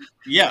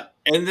 Yeah.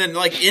 And then,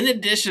 like, in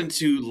addition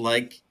to,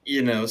 like,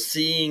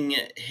 seeing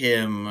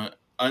him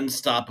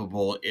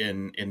unstoppable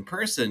in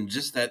person.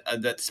 Just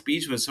that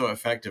speech was so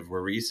effective,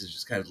 where Reese is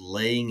just kind of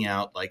laying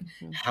out like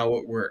how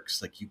it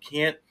works. Like, you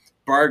can't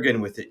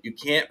bargain with it, you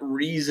can't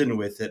reason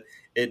with it.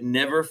 It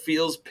never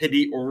feels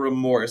pity or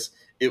remorse.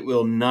 It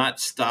will not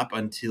stop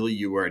until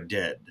you are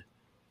dead.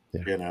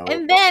 Yeah. You know,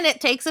 and then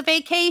it takes a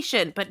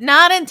vacation, but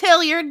not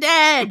until you're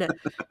dead.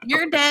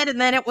 You're dead,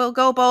 and then it will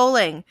go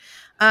bowling.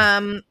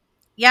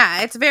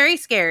 Yeah, it's very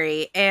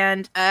scary,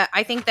 and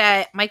I think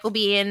that Michael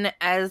Biehn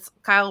as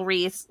Kyle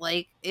Reese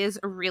is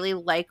a really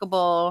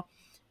likable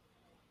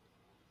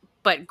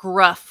but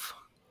gruff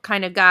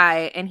kind of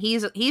guy, and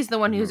he's the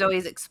one who's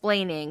always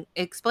explaining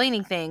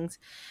things,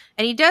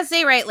 and he does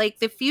say, right, like,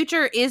 the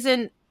future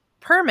isn't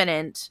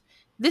permanent.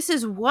 This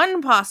is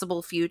one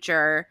possible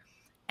future.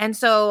 And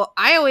so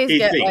I always he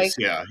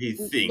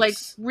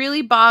thinks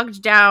really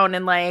bogged down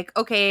and like,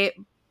 okay,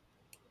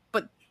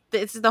 but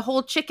it's the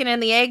whole chicken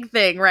and the egg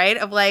thing, right?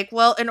 Of like,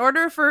 well, in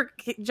order for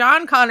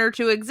John Connor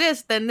to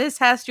exist, then this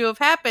has to have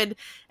happened.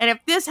 And if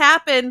this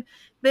happened,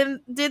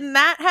 then didn't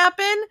that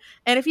happen?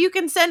 And if you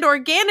can send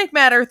organic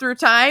matter through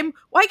time,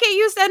 why can't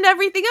you send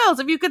everything else?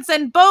 If you could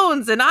send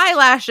bones and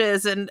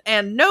eyelashes and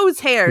nose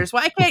hairs,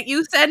 why can't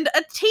you send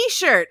a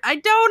t-shirt? I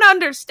don't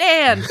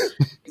understand.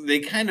 They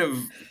kind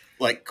of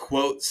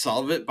quote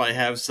solve it by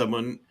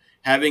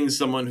having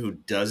someone who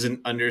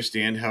doesn't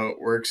understand how it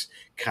works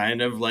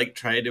kind of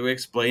try to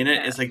explain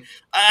it. It's like,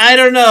 I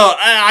don't know.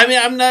 I mean,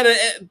 I'm not a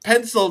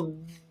pencil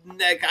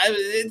neck.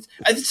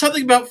 It's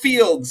something about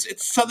fields.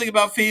 It's something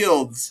about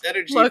fields.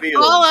 Energy fields.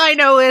 All I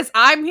know is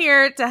I'm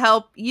here to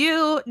help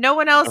you. No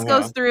one else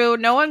goes through.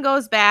 No one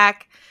goes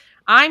back.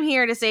 I'm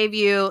here to save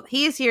you.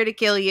 He's here to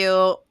kill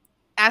you.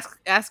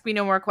 Ask me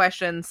no more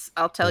questions.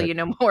 I'll tell you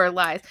no more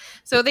lies.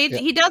 So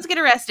he does get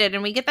arrested,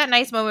 and we get that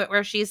nice moment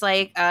where she's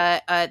like,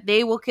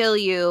 they will kill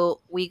you.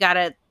 We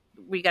gotta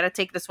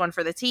take this one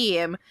for the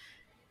team.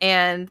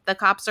 And the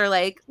cops are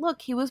like,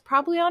 look, he was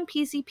probably on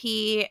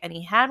PCP, and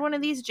he had one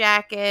of these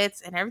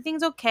jackets, and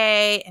everything's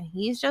okay, and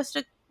he's just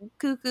a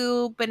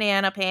cuckoo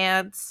banana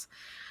pants.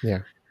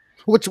 Yeah,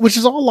 which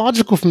is all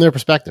logical from their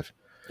perspective.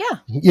 Yeah.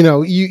 You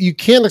know, you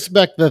can't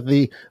expect that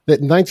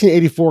that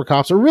 1984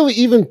 cops, or really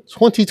even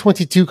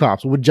 2022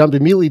 cops, would jump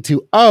immediately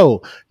to,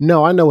 oh,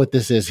 no, I know what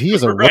this is. He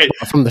is a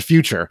robot from the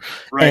future.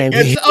 Right. And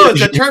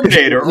it's a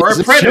Terminator or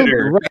a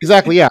Predator. Right,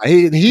 exactly, yeah.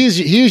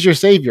 He's your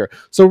savior.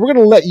 So we're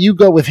going to let you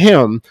go with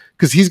him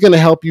because he's going to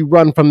help you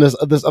run from this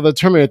other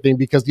Terminator thing,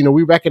 because, you know,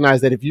 we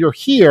recognize that if you're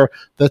here,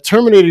 the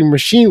Terminating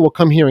machine will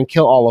come here and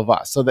kill all of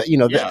us. So that, you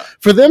know,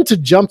 for them to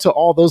jump to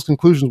all those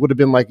conclusions would have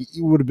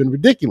been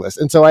ridiculous.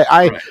 And so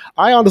I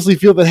honestly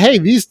feel that, hey,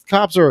 these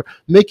cops are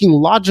making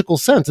logical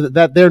sense,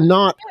 that they're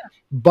not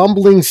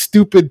bumbling,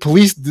 stupid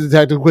police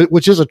detective,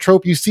 which is a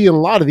trope you see in a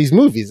lot of these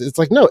movies. It's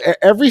like, no,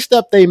 every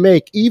step they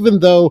make, even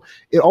though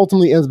it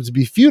ultimately ends up to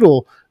be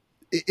futile,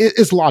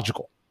 it's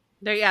logical.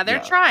 They're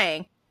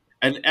trying.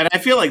 And I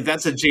feel like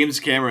that's a James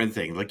Cameron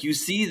thing. Like, you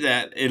see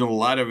that in a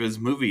lot of his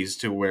movies,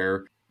 to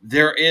where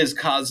there is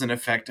cause and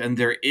effect, and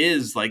there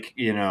is a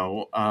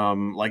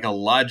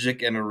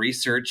logic and a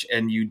research,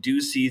 and you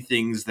do see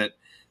things that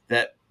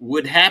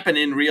would happen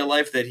in real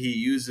life that he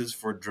uses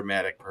for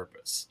dramatic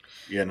purpose,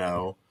 you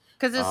know?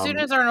 Because as soon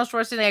as Arnold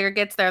Schwarzenegger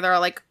gets there, they're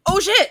all like, oh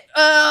shit,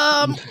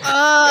 run!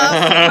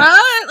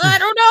 I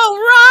don't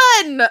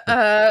know,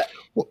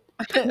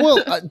 run!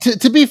 Well,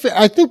 to be fair,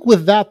 I think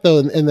with that though,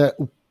 and the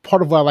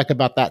part of what I like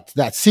about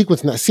that sequence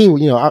and that scene,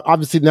 you know,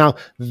 obviously now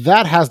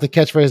that has the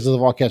catchphrases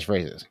of all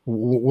catchphrases.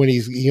 When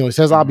he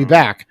says, I'll be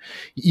back,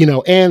 you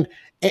know, and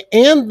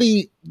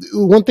the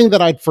one thing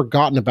that I'd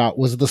forgotten about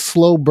was the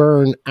slow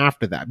burn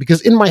after that,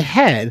 because in my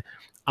head,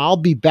 I'll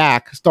be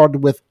back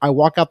started with, I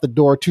walk out the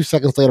door, 2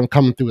 seconds later, I'm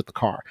coming through with the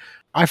car.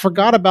 I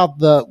forgot about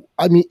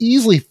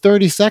easily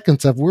 30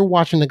 seconds of we're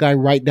watching the guy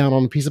write down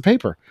on a piece of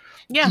paper.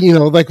 Yeah. You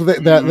know, like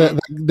the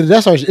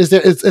Death Star is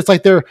there. It's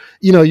like they're,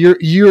 you know,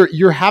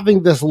 you're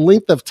having this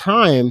length of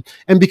time,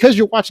 and because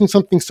you're watching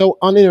something so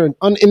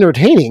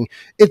unentertaining,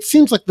 it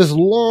seems like this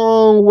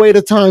long wait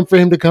of time for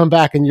him to come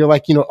back, and you're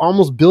like, you know,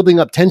 almost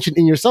building up tension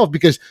in yourself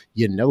because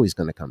you know he's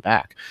going to come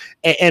back,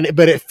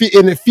 but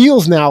it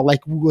feels now like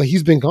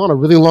he's been gone a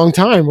really long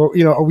time. Or,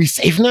 you know, are we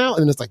safe now?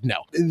 And it's like, no.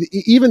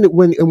 Even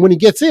when he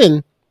gets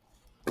in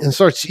and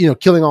starts, you know,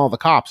 killing all the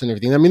cops and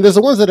everything. I mean, there's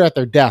the ones that are at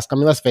their desk. I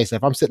mean, let's face it.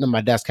 If I'm sitting at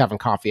my desk having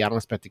coffee, I don't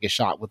expect to get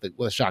shot with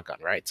a shotgun,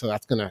 right? So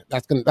that's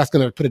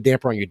gonna put a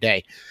damper on your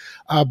day.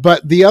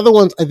 But the other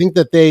ones, I think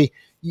that they,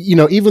 you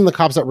know, even the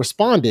cops that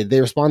responded, they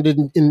responded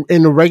in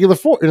a regular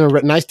form, in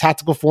a nice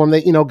tactical form.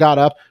 They, you know, got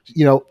up,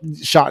 you know,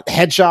 shot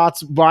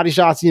headshots, body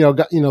shots, you know,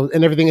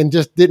 and everything, and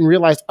just didn't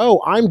realize,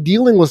 oh, I'm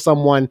dealing with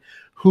someone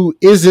who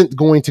isn't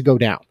going to go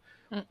down.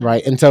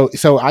 Right. And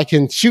so I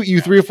can shoot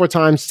you 3 or 4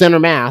 times center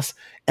mass,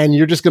 and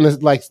you're just going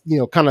to, like, you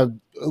know, kind of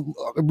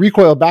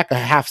recoil back a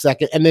half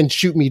second and then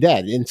shoot me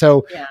dead. And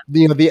so,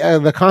 you know,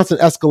 the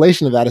constant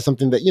escalation of that is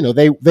something that, you know,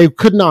 they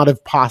could not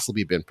have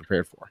possibly been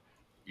prepared for.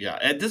 Yeah.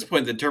 At this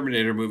point, the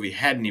Terminator movie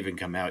hadn't even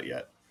come out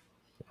yet.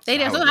 They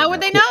do. So how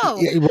would they know?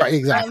 Yeah, right,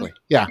 exactly.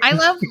 Yeah. I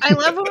love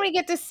when we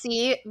get to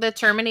see the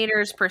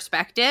Terminator's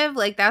perspective.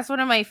 Like, that's one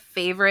of my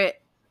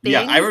favorite things.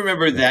 Yeah, I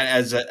remember that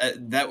as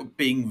that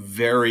being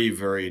very,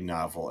 very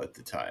novel at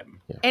the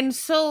time. Yeah. And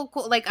so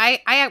cool. Like,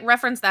 I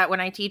reference that when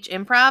I teach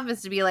improv,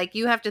 is to be like,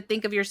 you have to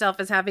think of yourself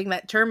as having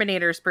that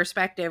Terminator's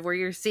perspective where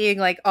you're seeing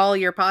like all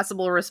your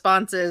possible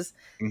responses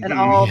and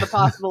all the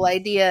possible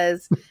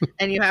ideas,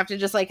 and you have to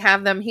just like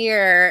have them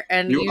here,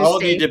 and you all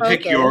need to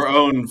pick your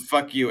own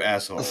fuck you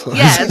asshole.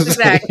 Yes,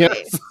 exactly.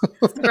 Yes.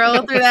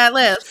 Scroll through that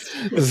list.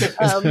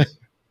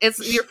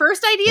 It's your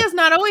first idea is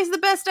not always the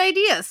best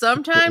idea.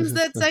 Sometimes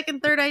that second,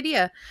 third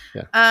idea.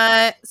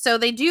 Yeah. So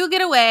they do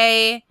get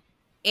away,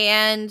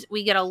 and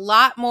we get a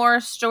lot more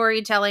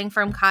storytelling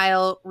from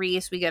Kyle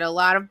Reese. We get a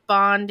lot of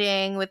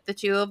bonding with the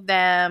two of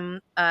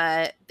them.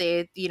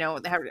 They,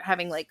 they're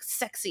having like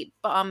sexy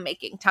bomb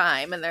making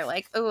time, and they're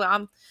like,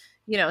 "Oh,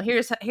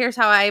 here's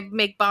how I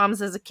make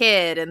bombs as a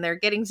kid," and they're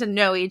getting to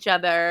know each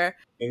other.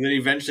 And then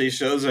eventually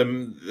shows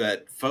him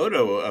that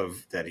photo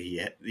of that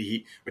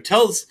he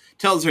tells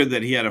her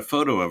that he had a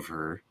photo of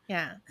her.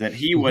 Yeah. That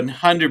he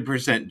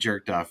 100%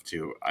 jerked off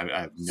to.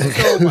 I've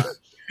so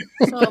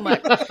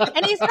much.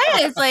 And he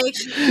says, like,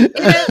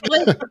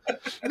 in a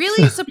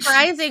really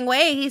surprising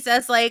way, he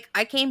says, like,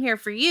 I came here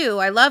for you.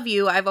 I love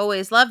you. I've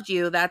always loved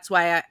you. That's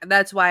why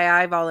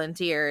I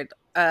volunteered.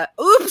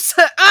 Oops,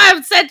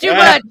 I've said too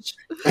much.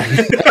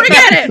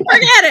 Forget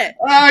it.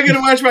 I gotta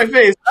wash my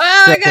face.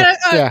 You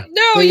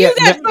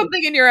got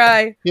something in your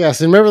eye. Yes,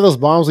 and remember those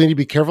bombs we need to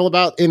be careful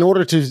about? In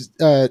order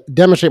to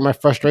demonstrate my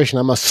frustration,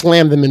 I must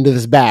slam them into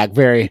this bag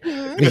very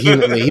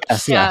vehemently.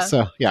 Yes, yeah.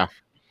 So, yeah.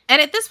 And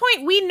at this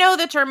point, we know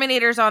the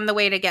Terminator's on the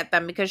way to get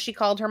them because she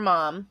called her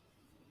mom,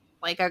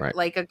 like a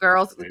good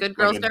girl's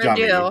gonna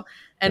do,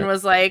 and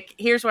was like,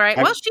 "Here's where she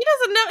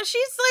doesn't know.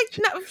 She's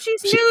like, no,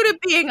 she's new to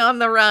being on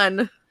the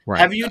run." Right.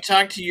 Have you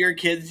talked to your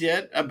kids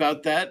yet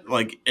about that?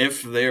 Like,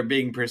 if they're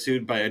being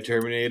pursued by a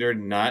Terminator,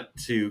 not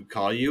to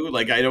call you?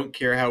 Like, I don't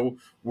care how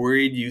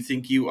worried you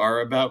think you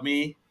are about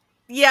me.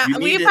 Yeah, you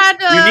need to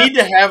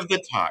have the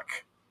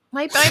talk.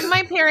 My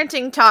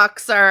parenting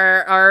talks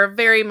are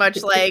very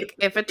much like,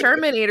 if a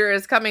Terminator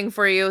is coming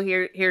for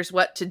you, here's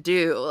what to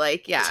do.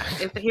 Like,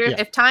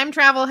 if time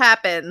travel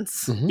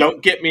happens,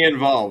 don't get me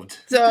involved.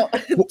 So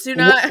do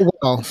not.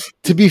 Well,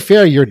 to be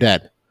fair, you're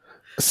dead.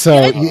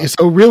 So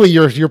really,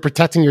 you're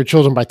protecting your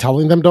children by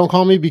telling them don't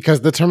call me,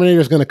 because the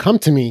Terminator is going to come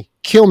to me,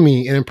 kill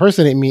me, and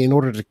impersonate me in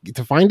order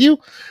to find you,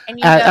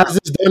 as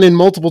is done in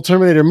multiple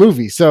Terminator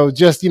movies. So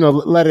just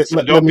let me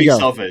go. Don't be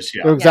selfish.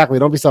 Yeah. Exactly.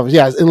 Don't be selfish.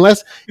 Yes,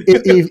 unless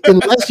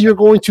you're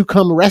going to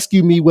come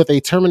rescue me with a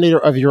Terminator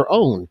of your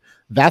own,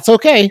 that's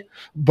okay.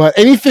 But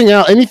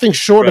anything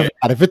short of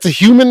that, if it's a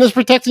human that's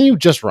protecting you,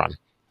 just run.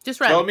 Just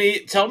run.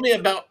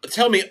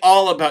 Tell me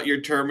all about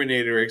your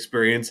Terminator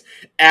experience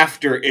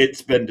after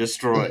it's been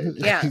destroyed.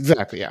 Yeah,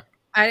 exactly. Yeah.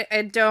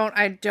 I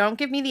don't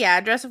give me the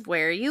address of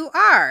where you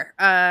are.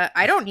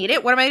 I don't need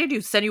it. What am I going to do?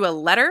 Send you a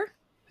letter?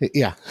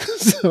 Yeah.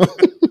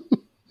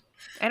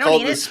 I don't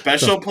need the it.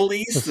 Special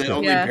police that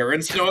only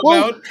parents know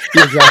about.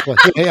 Exactly.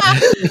 Yeah.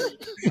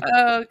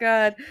 Oh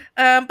God.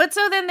 But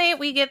so then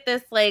we get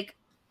this like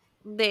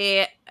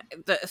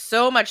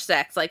so much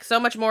sex, like so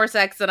much more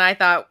sex than I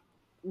thought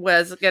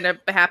was gonna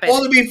happen.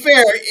 Well, to be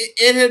fair,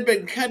 it had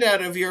been cut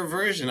out of your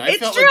version. I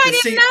felt true,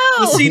 like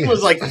the scene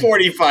was like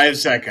 45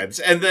 seconds,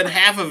 and then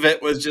half of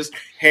it was just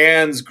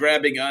hands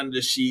grabbing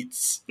onto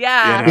sheets.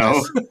 Yeah.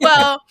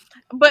 Well,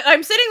 but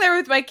I'm sitting there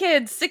with my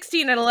kids,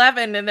 16 and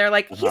 11, and they're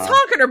like, "He's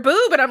honking her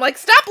boob," and I'm like,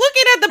 "Stop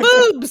looking at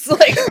the boobs!"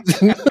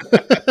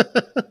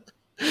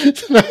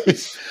 Like,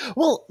 nice.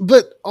 Well,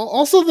 but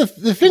also the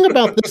thing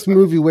about this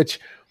movie, which.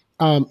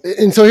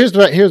 And so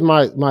here's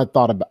my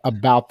thought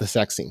about the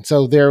sex scene.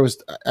 So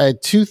I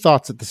had two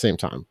thoughts at the same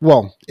time.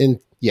 Well,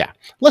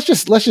 let's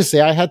just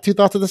say I had two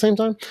thoughts at the same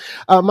time.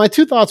 My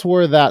two thoughts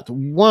were that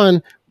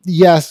one,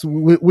 yes,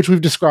 which we've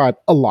described,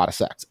 a lot of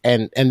sex,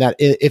 and that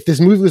if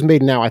this movie was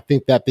made now, I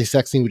think that the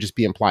sex scene would just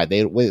be implied.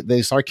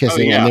 They start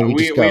kissing, and then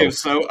we just go. We have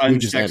so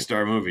unsexed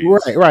our movies,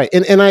 right.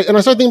 And I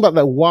started thinking about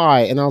that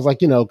why, and I was like,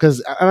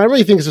 because I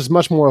really think it's just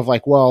much more of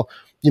like, well.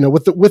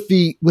 With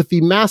the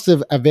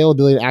massive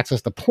availability and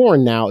access to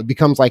porn now, it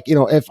becomes like,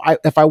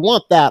 if I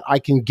want that, I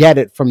can get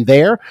it from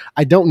there.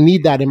 I don't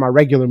need that in my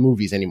regular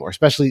movies anymore,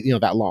 especially,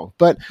 that long.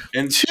 But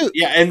and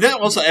that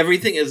also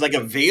everything is like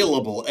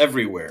available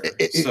everywhere.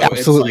 It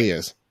absolutely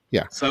is.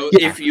 Yeah. So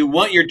if you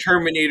want your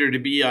Terminator to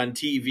be on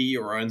TV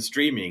or on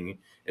streaming,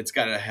 it's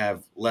got to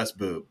have less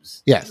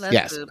boobs. Yes.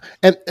 Boobs.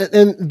 And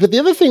but the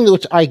other thing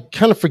which I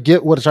kind of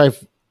forget,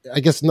 I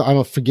guess I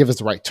don't forgive is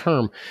the right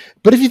term,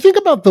 but if you think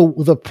about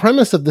the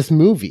premise of this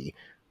movie,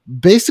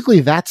 basically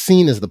that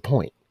scene is the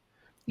point.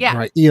 Yeah.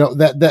 Right.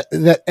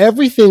 That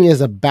everything is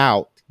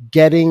about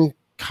getting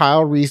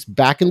Kyle Reese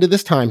back into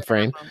this time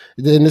frame,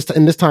 in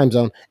this time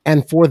zone,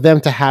 and for them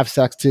to have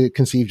sex to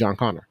conceive John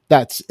Connor.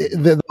 That's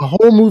the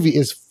whole movie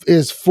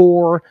is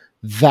for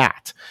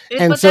that.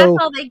 But that's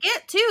all they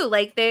get too.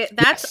 Like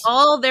that's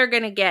all they're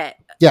gonna get.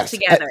 Yes.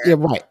 together. Yeah,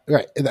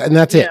 right. And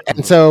that's it.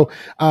 And so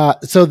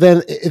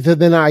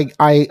then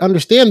I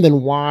understand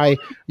then why,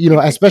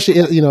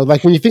 especially,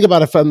 like when you think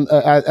about it from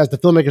as the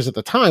filmmakers at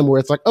the time, where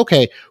it's like,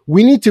 okay,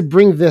 we need to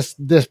bring this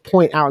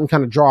point out and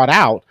kind of draw it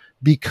out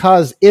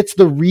because it's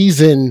the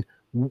reason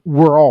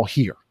we're all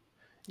here.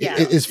 Yeah.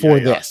 Is for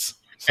this.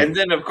 So. And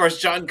then, of course,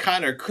 John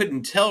Connor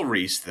couldn't tell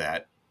Reese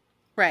that,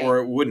 right, or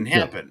it wouldn't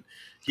happen. Yeah.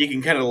 He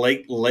can kind of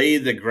lay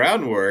the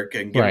groundwork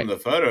and give him the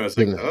photo. It's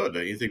like,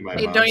 don't you think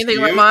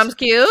my mom's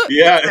cute?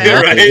 Yeah,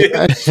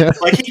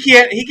 right. Like he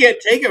can't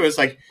take him. It's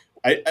like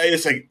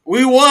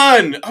we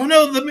won. Oh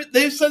no,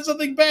 they've sent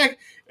something back.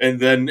 And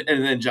then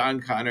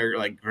John Connor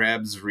like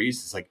grabs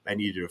Reese. It's like, I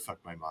need you to fuck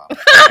my mom.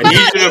 I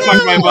need you to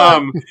fuck my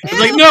mom. It's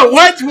like, no,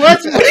 what?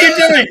 What are you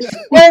doing?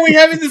 Why are we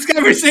having this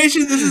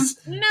conversation? This is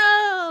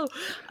no.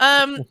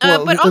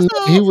 But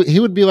also he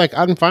would be like,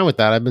 I'm fine with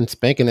that. I've been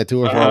spanking it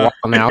to her for a while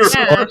now.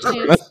 Yeah,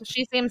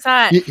 she seems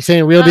hot. You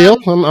saying real deal?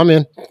 I'm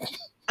in.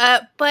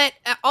 But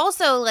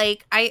also,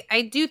 like,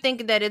 I do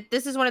think that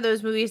this is one of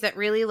those movies that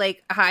really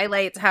like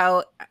highlights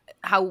how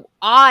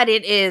odd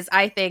it is.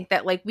 I think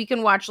that like we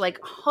can watch like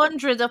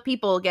hundreds of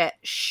people get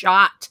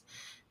shot,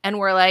 and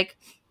we're like,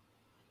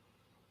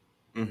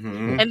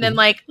 and then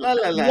like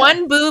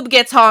one boob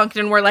gets honked,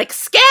 and we're like,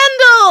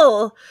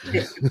 scandal.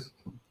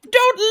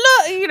 Don't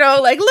look,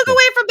 like look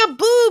away from the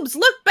boobs.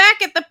 Look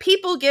back at the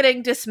people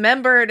getting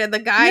dismembered and the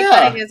guy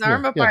cutting his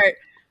arm apart.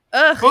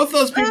 Ugh. Both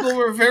those people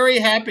were very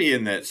happy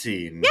in that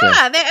scene.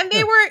 Yeah,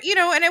 they were,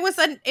 and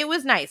it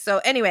was nice. So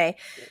anyway,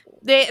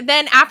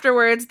 then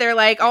afterwards they're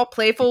like all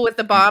playful with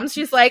the bombs.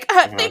 She's like,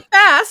 think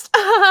fast,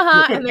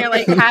 and they're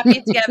like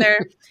happy together.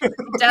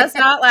 Does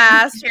not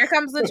last. Here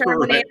comes the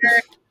Terminator,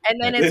 right. And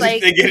then it's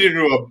like they get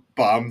into a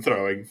bomb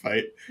throwing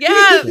fight.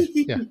 Yeah.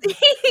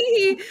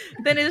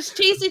 Then it's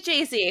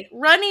chasey,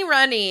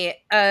 runny.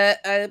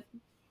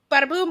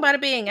 Bada boom, bada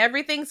bing.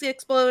 Everything's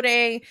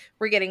exploding.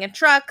 We're getting in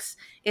trucks.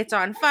 It's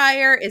on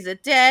fire. Is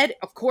it dead?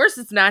 Of course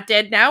it's not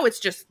dead now. It's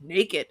just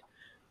naked.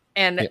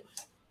 And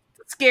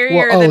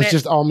scarier than it's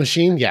just all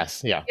machine?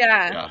 Yes. Yeah.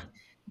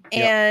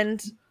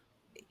 And,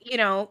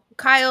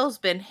 Kyle's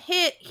been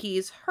hit.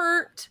 He's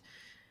hurt.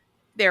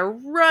 They're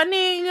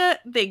running.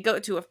 They go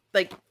to a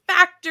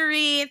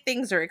factory.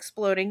 Things are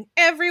exploding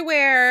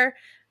everywhere.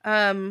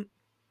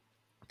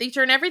 They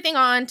turn everything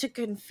on to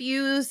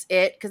confuse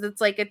it because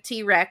it's like a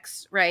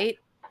T-Rex, right?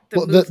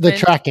 The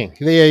tracking.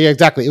 Yeah,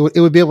 exactly.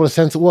 It would be able to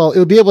sense. Well, it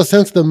would be able to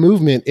sense the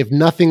movement if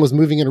nothing was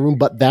moving in a room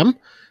but them.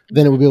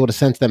 Then it would be able to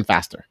sense them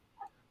faster.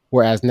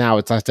 Whereas now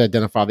it has to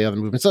identify the other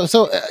movement.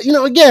 So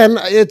again,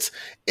 it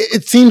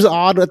seems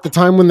odd at the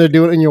time when they're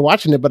doing it and you're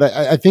watching it, but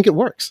I think it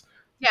works.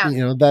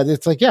 Yeah. That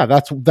it's like,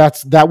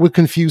 that would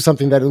confuse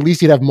something that at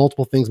least you'd have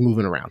multiple things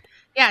moving around.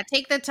 Yeah,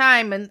 take the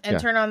time and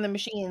turn on the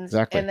machines.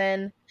 Exactly. And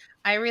then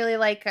I really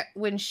like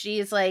when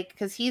she's like,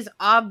 because he's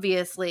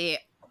obviously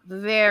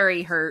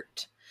very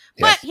hurt.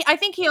 But I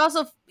think he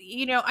also,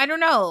 I don't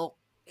know,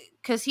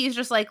 because he's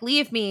just like,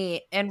 leave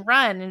me and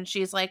run. And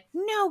she's like,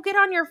 no, get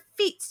on your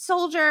feet,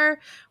 soldier.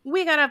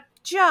 We got a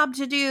job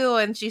to do.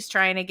 And she's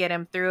trying to get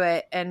him through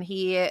it. And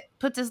he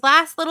puts his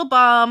last little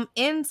bomb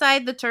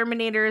inside the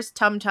Terminator's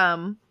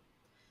tum-tum.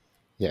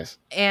 Yes.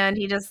 And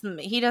he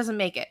doesn't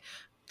make it.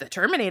 The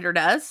Terminator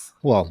does.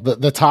 Well,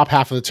 the top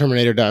half of the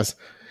Terminator does.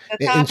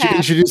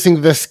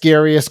 Introducing the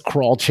scariest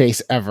crawl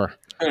chase ever.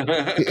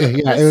 Yeah.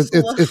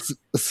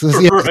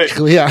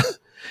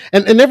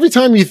 And every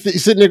time you're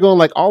sitting there going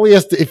like, all he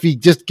has to, if he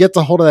just gets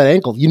a hold of that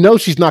ankle,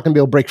 she's not going to be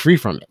able to break free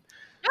from it.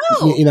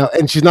 No.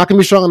 And she's not going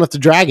to be strong enough to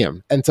drag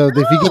him. And so if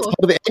he gets hold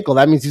of the ankle,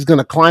 that means he's going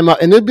to climb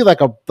up, and it'd be like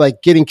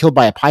getting killed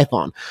by a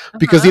python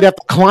because he'd have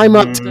to climb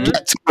up to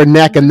get to her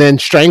neck and then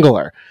strangle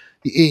her.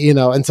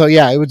 And so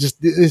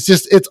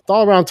it's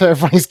all around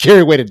terrifying,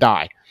 scary way to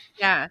die.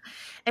 Yeah.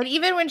 And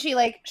even when she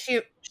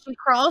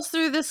crawls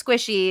through the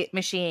squishy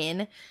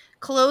machine,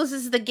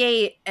 closes the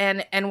gate,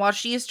 and while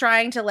she's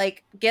trying to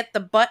get the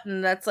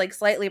button that's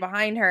slightly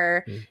behind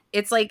her,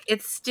 it's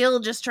still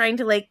just trying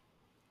to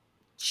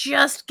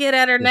just get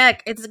at her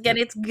neck. It's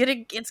gonna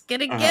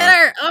get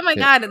her. Oh my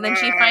god! And then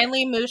she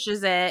finally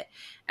mooshes it,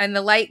 and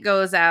the light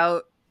goes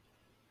out,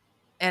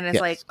 and it's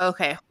like,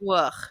 okay,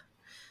 whoa.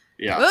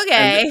 Yeah.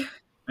 Okay.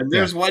 And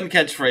there's one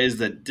catchphrase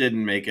that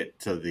didn't make it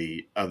to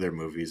the other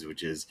movies,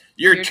 which is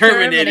 "You're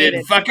terminated,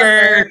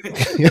 fucker."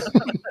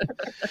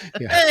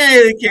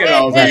 Hey, they can't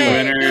all be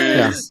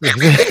winners.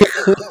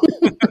 Yeah.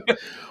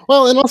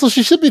 Well, and also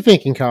she should be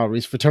thanking Kyle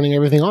Reese for turning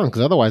everything on,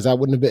 because otherwise that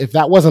wouldn't have been. If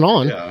that wasn't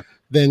on,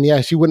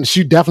 then she wouldn't.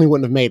 She definitely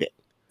wouldn't have made it.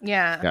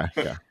 Yeah.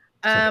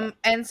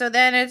 And so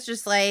then it's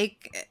just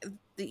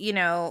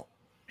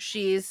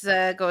she's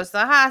goes to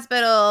the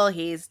hospital.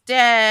 He's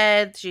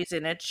dead. She's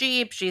in a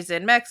Jeep. She's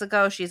in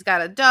Mexico. She's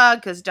got a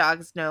dog because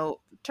dogs know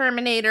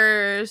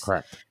Terminators.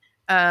 Correct.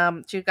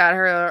 She got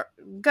her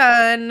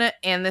gun,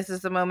 and this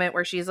is the moment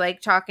where she's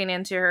talking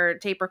into her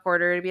tape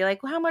recorder to be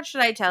like, well, how much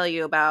should I tell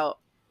you about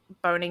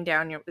boning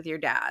down with your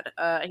dad?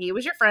 He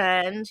was your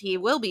friend. He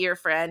will be your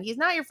friend. He's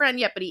not your friend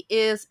yet, but he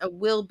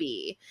will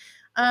be.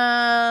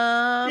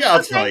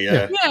 I'll tell you.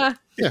 Yeah.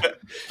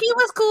 He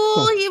was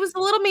cool. He was a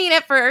little mean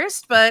at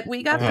first, but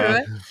we got through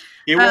it.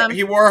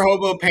 He wore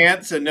hobo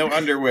pants and no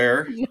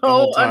underwear the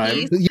whole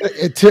time.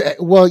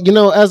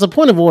 As a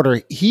point of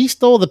order, he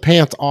stole the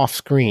pants off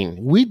screen.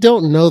 We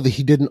don't know that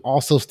he didn't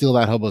also steal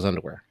that hobo's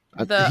underwear.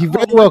 He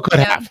very well could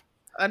have.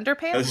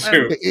 Underpants? That's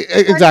true.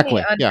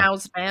 Exactly.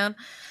 Unhoused man.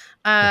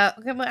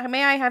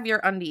 May I have your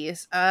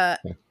undies?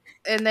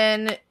 And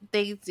then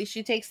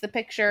she takes the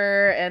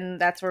picture, and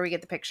that's where we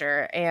get the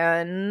picture.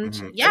 And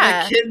and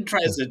the kid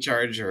tries to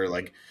charge her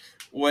like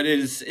what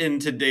is in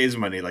today's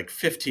money like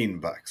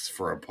 $15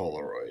 for a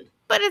Polaroid.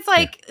 But it's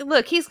like,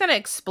 look, he's gonna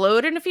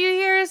explode in a few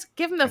years.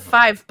 Give him the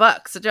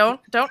 $5. Don't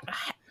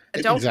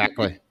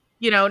exactly.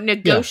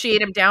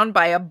 Negotiate him down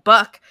by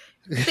 $1.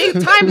 These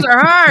times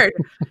are hard.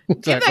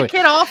 Exactly. Give that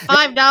kid all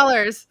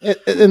 $5.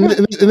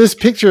 And this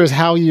picture is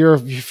how your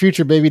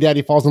future baby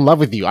daddy falls in love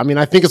with you. I mean,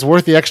 I think it's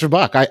worth the extra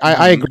 $1.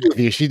 I agree with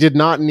you. She did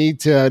not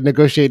need to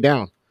negotiate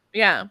down.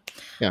 Yeah.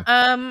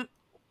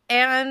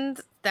 And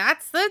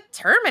that's the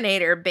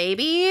Terminator,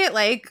 baby.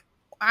 Like,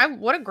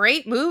 what a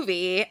great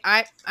movie.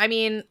 I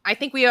mean, I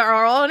think we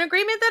are all in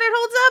agreement that it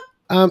holds up.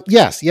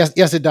 Yes,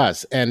 it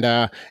does, and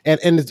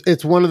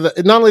it's one of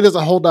the. Not only does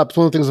it hold up, it's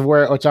one of the things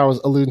which I was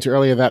alluding to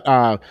earlier,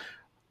 that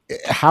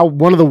how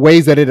one of the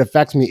ways that it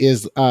affects me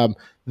is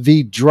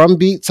the drum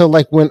beat. So,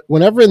 like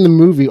whenever in the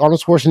movie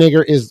Arnold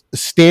Schwarzenegger is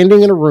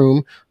standing in a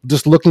room,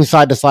 just looking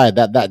side to side,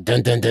 that dun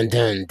dun dun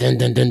dun dun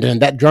dun dun dun,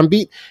 that drum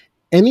beat.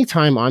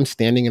 Anytime I'm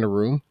standing in a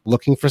room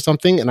looking for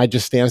something and I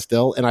just stand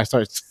still and I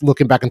start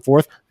looking back and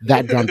forth,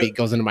 that drum beat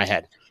goes into my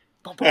head.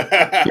 To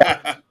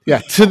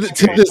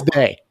this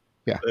day.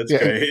 Yeah, that's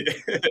great.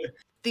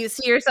 Do you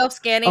see yourself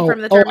scanning from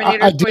the Terminator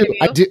point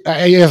of view?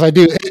 Yes, I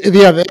do.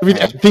 Yeah,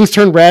 things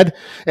turn red,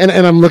 and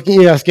I'm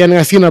looking, scanning.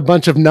 I see a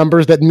bunch of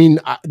numbers that mean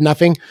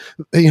nothing.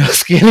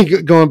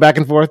 Scanning, going back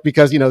and forth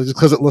because just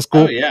because it looks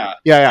cool. Oh yeah.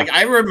 Like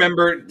I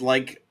remember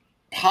like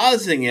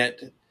pausing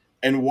it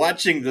and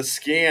watching the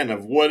scan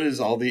of what is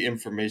all the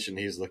information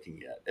he's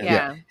looking at,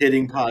 and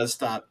hitting pause,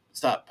 stop,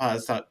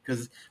 pause, stop.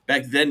 Because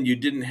back then you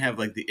didn't have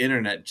like the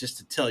internet just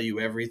to tell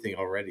you everything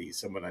already.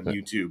 Someone on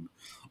YouTube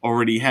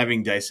already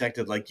having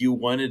dissected, like you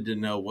wanted to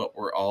know what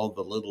were all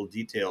the little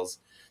details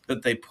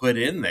that they put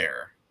in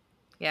there,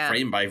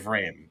 frame by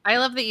frame. I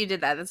love that you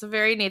did that. That's a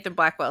very Nathan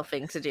Blackwell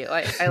thing to do.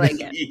 I like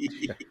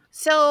it.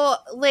 So,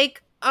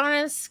 like on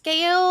a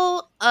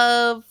scale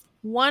of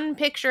 1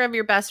 picture of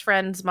your best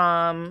friend's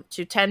mom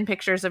to 10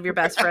 pictures of your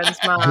best friend's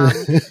mom.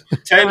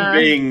 10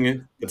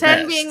 being the 10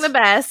 best. being the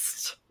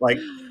best. Like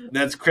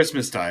that's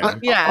Christmas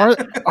time.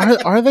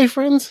 Are they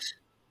friends?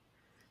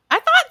 I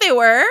thought they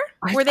were.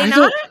 Were they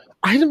not?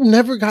 I've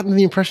never gotten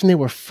the impression they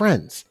were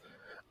friends.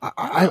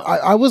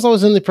 I was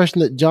always in the impression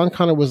that John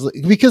Connor was,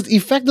 because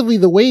effectively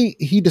the way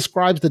he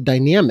describes the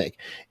dynamic,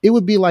 it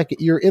would be like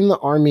you're in the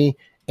army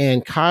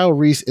and Kyle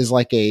Reese is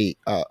like a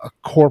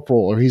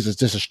corporal, or he's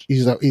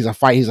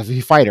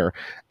a fighter,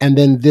 and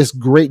then this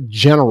great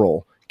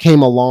general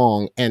came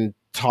along and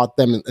taught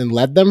them and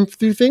led them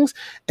through things,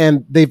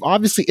 and they've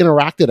obviously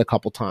interacted a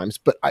couple times,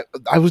 but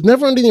I was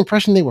never under the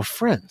impression they were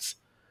friends.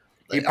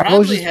 He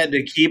probably had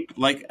to keep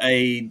like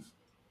a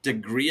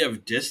degree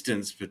of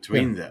distance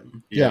between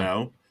them, you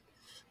know,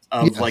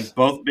 of like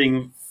both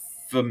being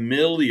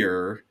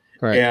familiar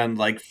and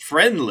like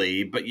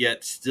friendly, but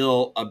yet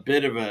still a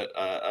bit of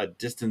a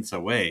distance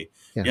away.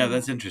 Yeah,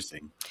 that's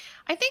interesting.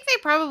 I think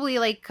they probably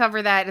like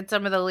cover that in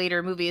some of the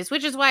later movies,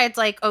 which is why it's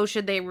like, oh,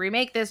 should they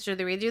remake this? Should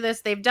they redo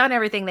this? They've done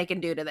everything they can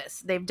do to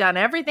this.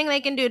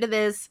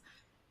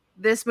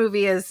 This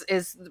movie is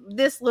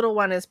this little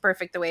one is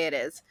perfect the way it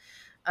is.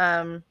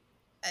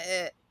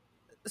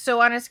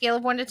 So on a scale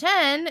of 1 to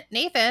 10,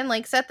 Nathan,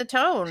 like, set the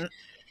tone.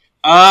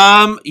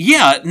 I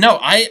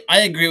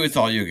agree with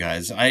all you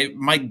guys.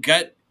 My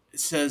gut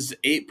says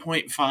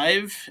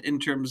 8.5 in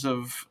terms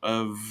of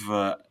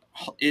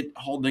it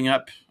holding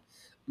up.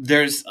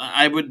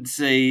 I would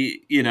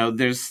say,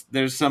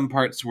 there's some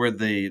parts where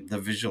the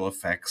visual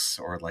effects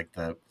or like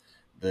the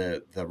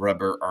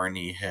rubber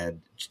Arnie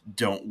head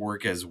don't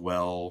work as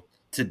well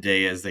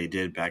today as they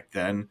did back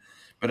then.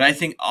 But I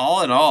think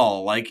all in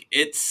all, like,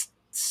 it's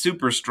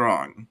super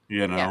strong,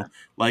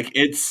 like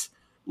it's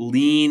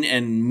lean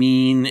and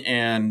mean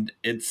and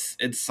it's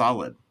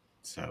solid.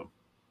 So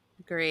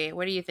great.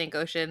 What do you think,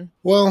 Ocean?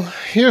 Well,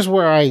 here's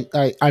where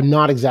I'm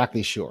not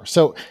exactly sure.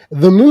 So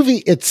the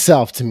movie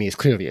itself to me is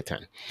clearly a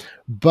 10,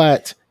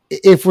 but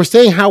if we're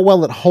saying how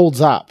well it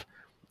holds up,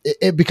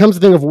 it becomes a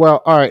thing of,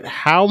 well, all right,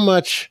 how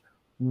much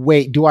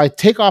weight do I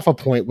take off a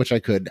point, which I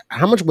could,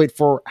 how much weight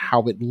for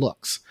how it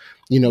looks?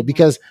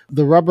 Because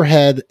the rubber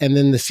head and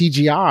then the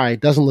CGI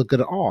doesn't look good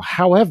at all.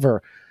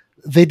 However,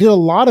 they did a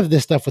lot of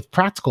this stuff with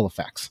practical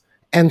effects.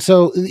 And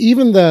so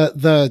even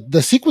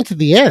the sequence at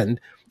the end,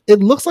 it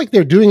looks like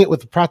they're doing it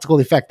with a practical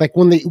effect. Like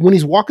when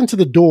he's walking to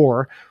the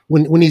door,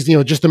 when he's,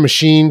 just a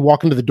machine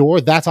walking to the door,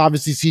 that's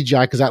obviously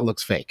CGI because that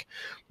looks fake.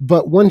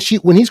 But when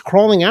he's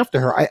crawling after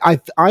her,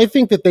 I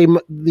think that they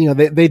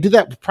did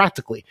that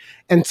practically.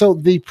 And so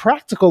the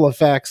practical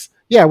effects,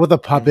 with a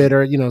puppet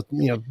or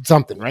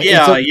something, right?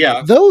 Yeah, so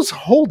yeah. Those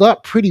hold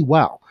up pretty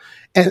well,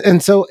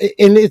 and so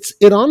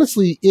it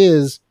honestly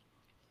is.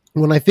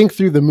 When I think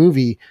through the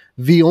movie,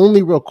 the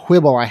only real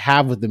quibble I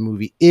have with the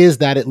movie is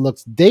that it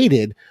looks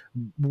dated,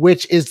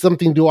 which is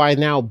something. Do I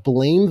now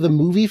blame the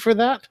movie for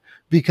that?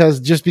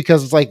 Because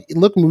it's like,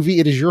 look, movie,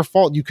 it is your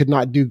fault you could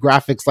not do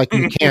graphics like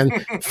you can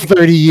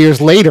 30 years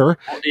later.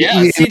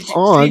 Yeah,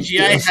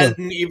 CGI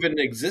hadn't even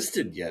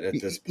existed yet at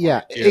this point.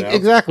 Yeah,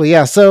 exactly.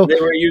 Yeah, so they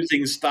were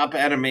using stop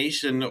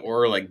animation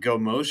or like Go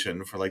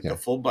Motion for like the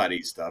full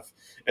body stuff,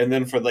 and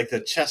then for like the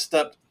chest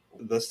up,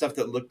 the stuff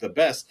that looked the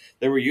best,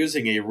 they were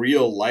using a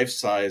real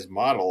life-size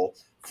model,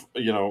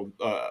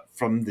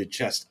 from the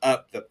chest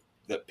up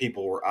that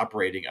people were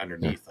operating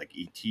underneath, like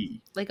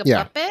E.T. Like a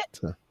puppet?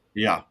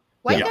 Yeah.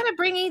 Why you gotta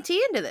bring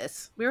E.T. into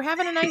this? We were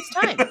having a nice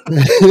time.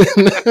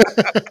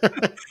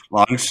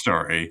 Long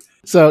story.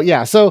 So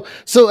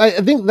I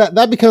think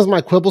that becomes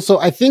my quibble. So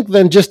I think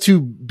then, just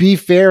to be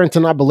fair and to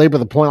not belabor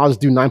the point, I'll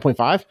just do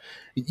 9.5.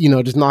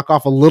 Just knock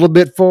off a little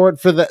bit for it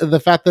for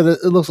the fact that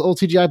it looks old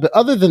CGI. But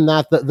other than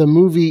that, the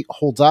movie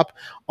holds up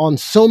on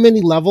so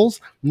many levels,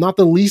 not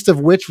the least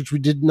of which we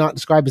did not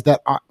describe, is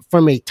that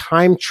from a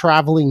time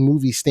traveling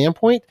movie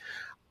standpoint,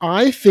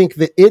 I think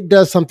that it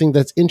does something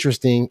that's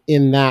interesting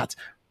in that,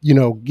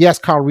 yes,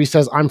 Kyle Reese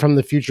says I'm from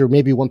the future,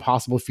 maybe one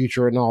possible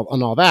future and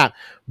all that.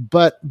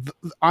 But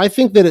I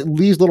think that it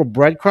leaves little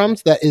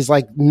breadcrumbs that is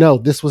like, no,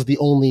 this was the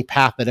only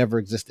path that ever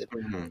existed.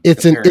 Mm-hmm.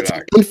 It's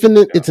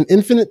an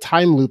infinite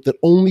time loop that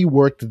only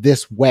worked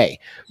this way,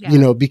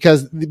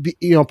 because,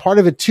 part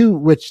of it too,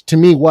 which to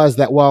me was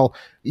that, well,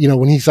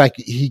 when he's like,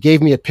 he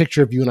gave me a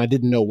picture of you and I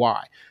didn't know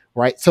why.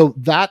 Right. So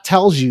that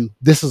tells you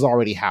this has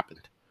already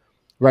happened.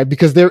 Right,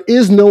 because there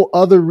is no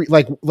other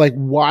like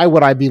why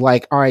would I be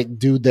like, all right,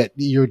 dude, that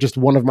you're just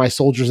one of my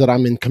soldiers that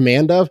I'm in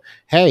command of?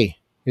 Hey,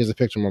 here's a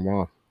picture of my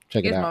mom.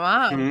 Check it out.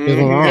 My mom. Here's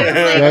my mom.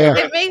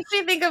 It makes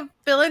me think of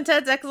Bill and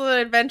Ted's Excellent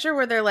Adventure,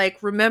 where they're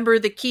like, remember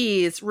the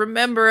keys,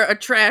 remember a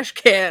trash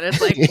can.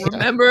 It's like,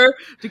 remember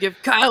to give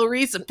Kyle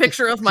Reese a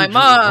picture of my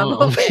mom.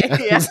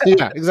 Okay,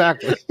 yeah,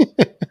 exactly.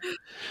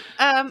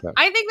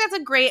 I think that's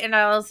a great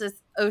analysis,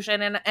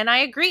 Ocean, and I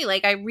agree.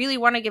 Like, I really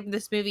want to give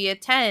this movie a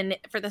 10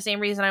 for the same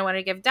reason I want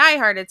to give Die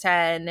Hard a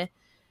 10.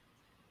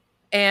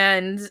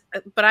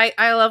 But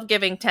I love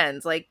giving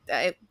 10s. Like,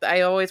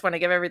 I always want to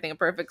give everything a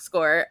perfect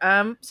score.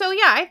 So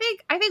yeah, I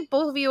think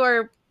both of you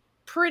are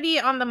pretty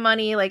on the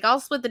money. Like, I'll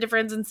split the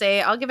difference and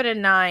say I'll give it a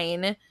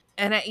 9.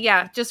 And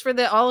just for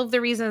all of the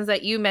reasons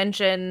that you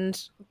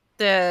mentioned,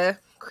 the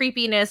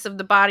creepiness of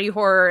the body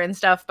horror and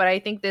stuff. But I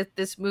think that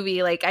this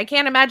movie, like, I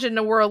can't imagine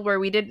a world where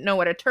we didn't know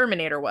what a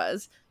Terminator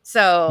was.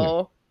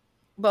 So,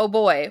 oh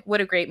boy,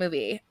 what a great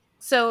movie.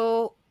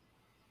 So,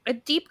 a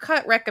deep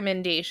cut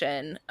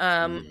recommendation.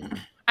 I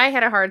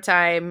had a hard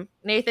time.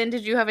 Nathan,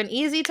 did you have an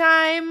easy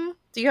time?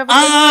 Do you have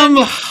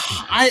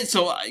it's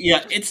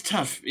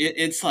tough.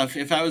 It's tough.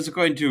 If I was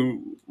going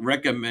to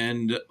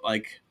recommend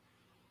like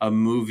a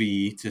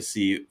movie to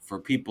see for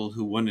people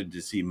who wanted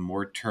to see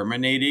more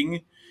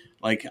Terminating,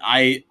 like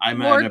I'm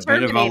more at a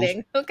bit of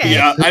a okay.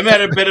 Yeah, I'm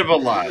at a bit of a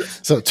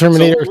loss. So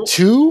Terminator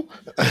 2?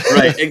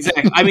 Right,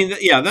 exactly. I mean,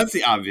 that's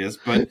the obvious.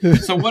 But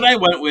so what I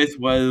went with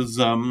was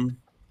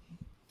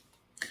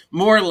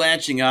more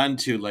latching on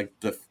to like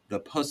the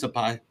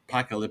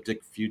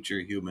post-apocalyptic future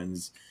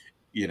humans,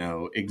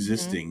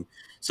 existing.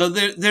 Mm-hmm. So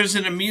there's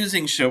an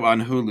amusing show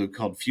on Hulu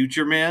called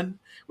Future Man,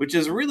 which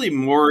is really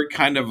more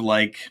kind of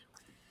like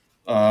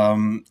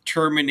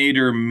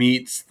Terminator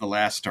meets The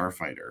Last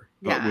Starfighter,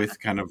 but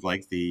with kind of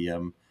like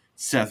the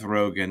Seth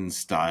Rogen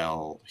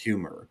style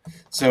humor.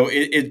 So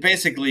it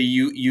basically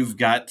you've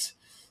got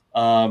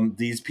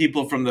these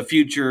people from the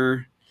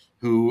future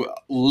who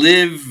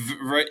live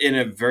in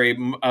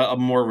a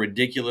more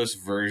ridiculous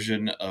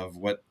version of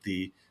what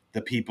the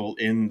people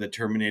in the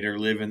Terminator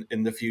live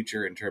in the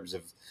future in terms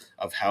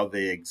of how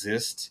they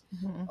exist.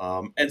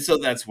 Mm-hmm. And so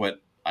that's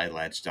what I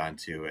latched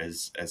onto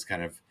as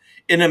kind of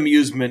an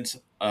amusement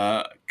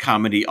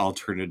comedy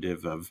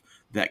alternative of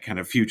that kind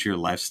of future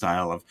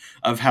lifestyle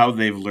of how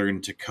they've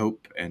learned to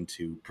cope and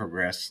to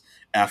progress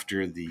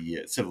after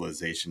the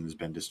civilization has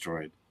been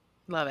destroyed.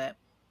 Love it.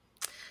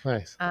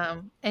 Nice.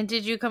 And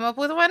did you come up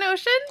with one,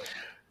 Ocean?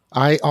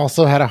 I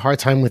also had a hard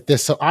time with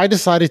this, so I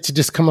decided to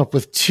just come up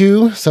with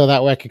 2, so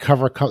that way I could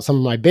cover some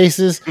of my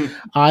bases.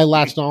 I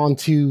latched on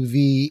to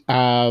the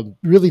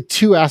really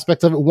 2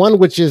 aspects of it. One,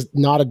 which is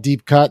not a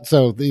deep cut,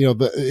 so it'll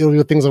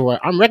be things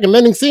where I'm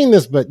recommending seeing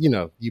this, but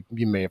you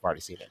may have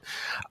already seen it.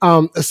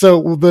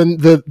 So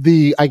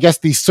the I guess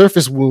the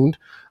surface wound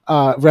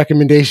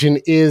recommendation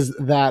is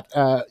that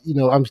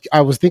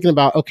I was thinking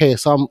about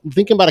so I'm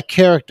thinking about a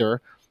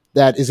character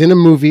that is in a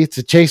movie. It's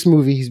a chase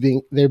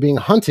movie. They're being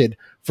hunted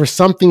for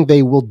something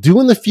they will do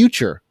in the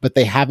future, but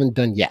they haven't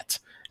done yet.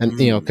 And,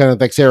 kind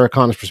of like Sarah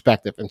Connor's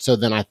perspective. And so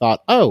then I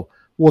thought, oh,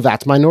 well,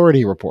 that's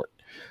Minority Report.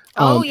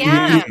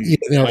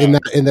 In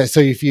that, so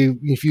if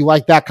you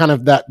like that kind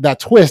of that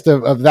twist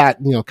of that,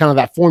 kind of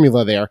that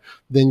formula there,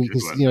 then you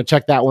can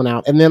check that one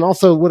out. And then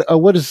also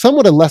what is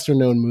somewhat a lesser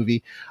known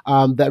movie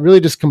that really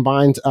just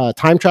combines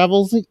time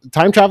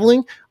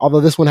traveling,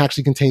 although this one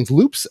actually contains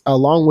loops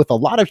along with a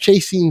lot of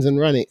chase scenes and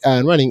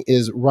running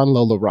is Run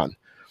Lola Run.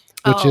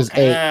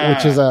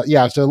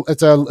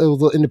 It's a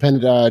little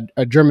independent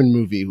German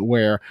movie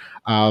where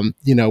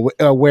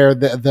where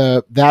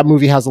that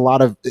movie has a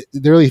lot of,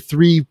 there are really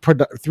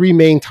three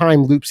main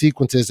time loop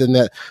sequences, and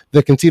that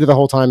the conceit of the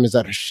whole time is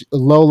that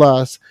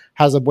Lola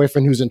has a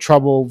boyfriend who's in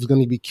trouble, who's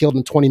going to be killed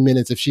in 20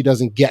 minutes if she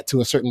doesn't get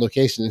to a certain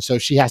location, and so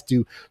she has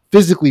to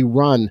physically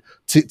run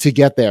to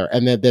get there,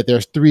 and that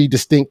there's three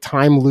distinct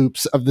time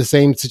loops of the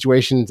same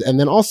situations, and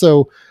then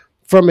also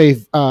from a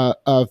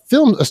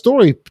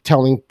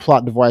storytelling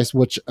plot device,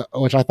 which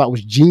I thought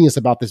was genius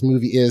about this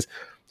movie, is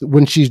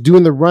when she's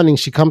doing the running,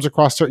 she comes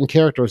across certain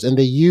characters, and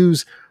they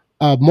use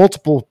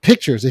multiple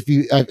pictures. Have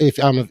you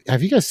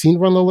guys seen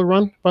Run Lola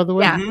Run, by the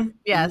way? Yeah,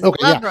 yes. Okay,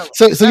 yeah.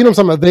 So you know what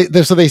I'm talking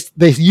about.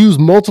 They use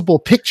multiple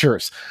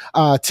pictures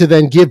to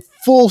then give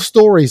full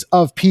stories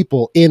of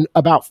people in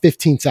about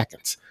 15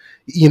 seconds.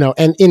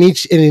 And in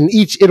each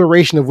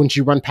iteration of when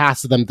you run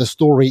past them, the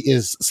story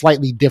is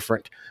slightly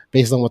different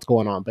based on what's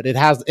going on. But it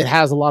has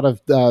a lot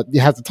of it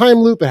has the time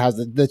loop, it has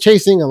the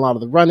chasing, a lot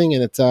of the running,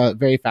 and it's a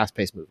very fast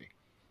paced movie.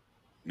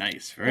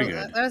 Nice, very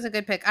good. That was a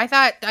good pick. I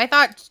thought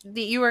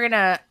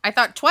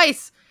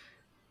twice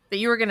that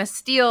you were gonna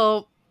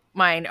steal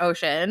mine,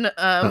 Ocean.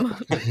 I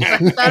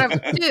thought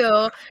of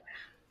two.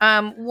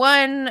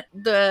 One,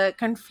 the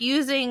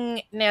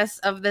confusingness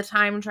of the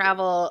time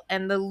travel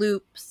and the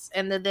loops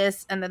and the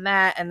this and the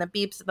that and the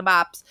beeps and the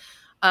bops.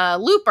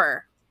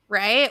 Looper,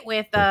 right?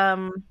 With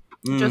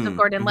Joseph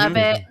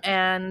Gordon-Levitt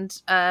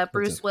and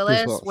Bruce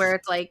Willis, where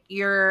it's like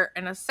you're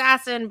an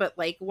assassin, but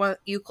like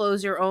you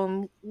close your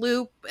own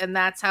loop, and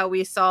that's how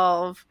we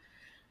solve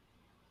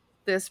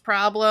this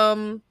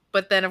problem.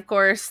 But then, of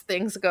course,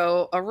 things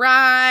go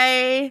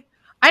awry.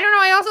 I don't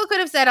know. I also could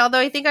have said, although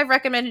I think I've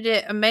recommended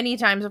it many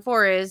times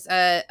before, is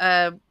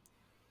it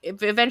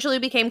eventually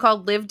became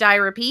called Live, Die,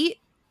 Repeat.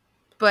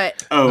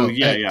 But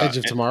Edge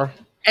of Tomorrow.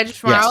 Edge of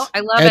Tomorrow. Yes. I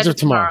love Edge of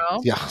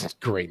Tomorrow. Yeah,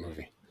 great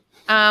movie.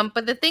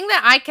 But the thing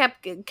that I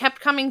kept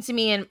coming to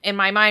me in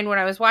my mind when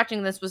I was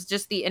watching this was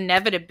just the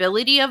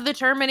inevitability of the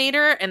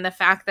Terminator, and the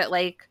fact that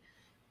like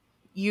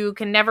you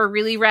can never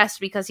really rest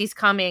because he's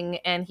coming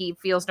and he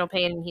feels no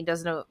pain and he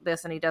does know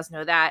this and he does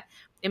know that.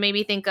 It made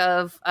me think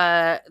of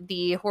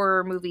the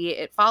horror movie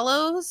It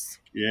Follows.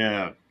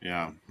 Yeah.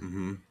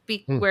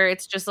 Mm-hmm. Where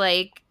it's just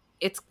like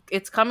it's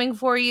coming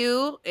for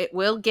you. It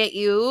will get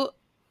you.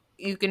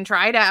 You can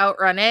try to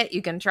outrun it.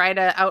 You can try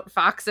to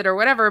outfox it or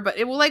whatever, but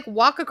it will like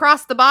walk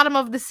across the bottom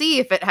of the sea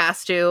if it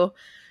has to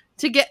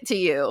get to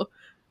you.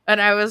 And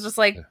I was just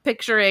like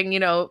picturing,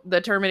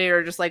 the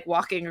Terminator just like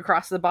walking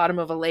across the bottom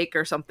of a lake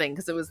or something,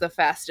 because it was the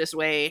fastest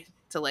way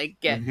to like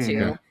get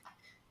to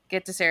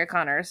Sarah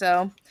Connor.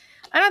 So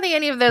I don't think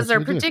any of those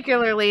are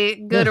particularly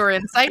good or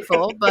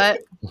insightful, but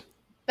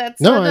that's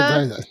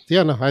I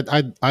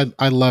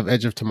love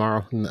Edge of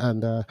Tomorrow,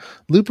 and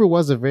Looper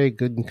was a very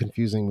good and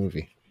confusing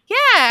movie. Yeah,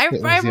 I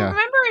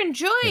remember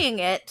enjoying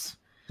it.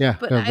 Yeah,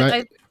 but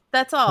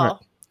that's all. Right.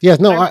 Yeah,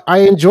 no, I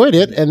enjoyed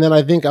it, and then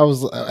I think I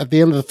was at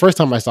the end of the first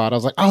time I saw it, I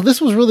was like, "Oh, this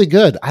was really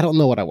good." I don't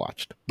know what I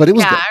watched, but it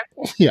was good.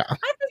 Yeah, I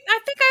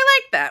think I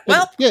like that.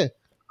 Well,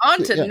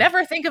 on to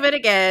never think of it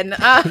again.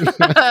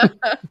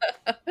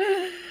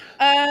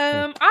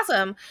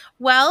 Awesome.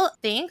 Well,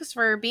 thanks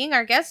for being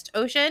our guest,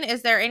 Ocean.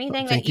 Is there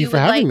anything that you would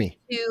like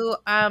to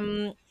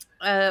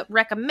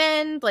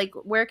recommend? Like,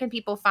 where can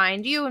people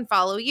find you and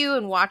follow you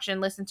and watch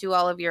and listen to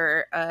all of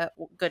your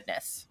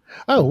goodness?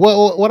 Oh,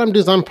 well, what I'm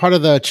doing is I'm part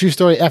of the True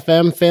Story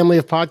FM family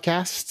of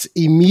podcasts.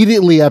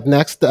 Immediately up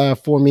next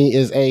for me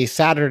is a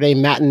Saturday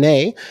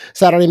Matinee.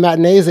 Saturday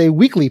Matinee is a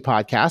weekly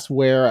podcast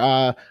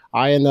where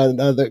I and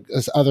other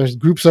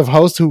groups of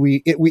hosts who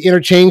we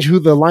interchange who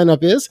the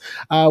lineup is.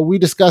 We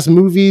discuss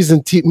movies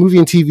and movie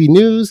and TV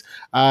news.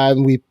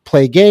 We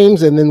play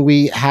games, and then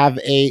we have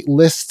a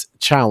list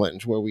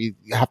challenge where we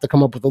have to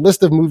come up with a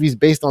list of movies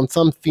based on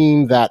some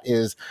theme that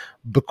is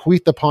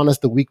bequeathed upon us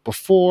the week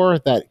before.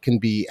 That can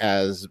be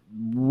as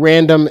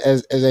random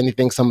as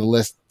anything. Some of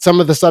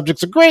the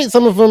subjects are great.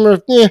 Some of them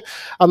are,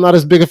 I'm not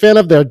as big a fan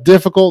of. They're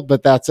difficult,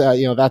 but it's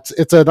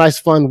a nice,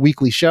 fun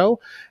weekly show.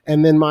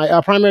 And then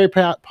my primary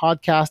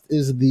podcast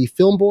is the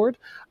Film Board.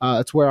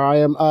 It's where I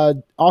am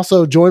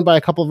also joined by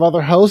a couple of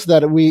other hosts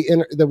that we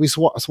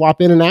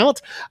swap in and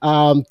out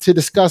to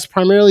discuss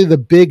primarily the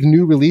big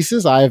new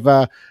releases. I've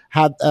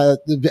had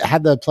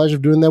the pleasure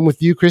of doing them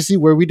with you, Chrissy,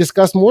 where we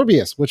discussed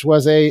Morbius, which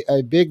was a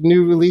big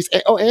new release.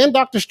 And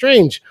Doctor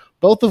Strange,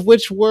 both of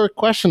which were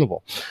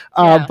questionable.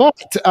 But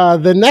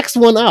the next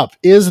one up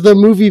is the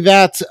movie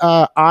that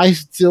I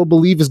still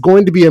believe is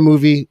going to be a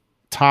movie,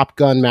 Top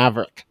Gun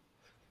Maverick.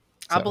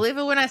 I'll believe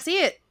it when I see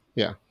it.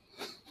 Yeah.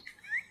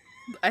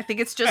 I think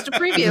it's just a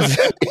preview.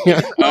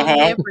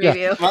 Only a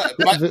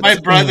preview. My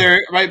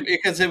brother,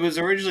 because it was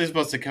originally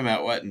supposed to come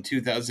out in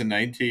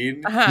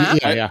 2019.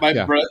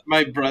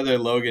 My brother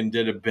Logan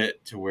did a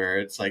bit to where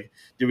it's like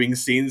doing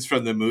scenes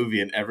from the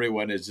movie, and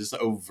everyone is just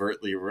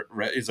overtly.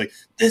 He's like,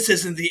 "This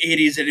isn't the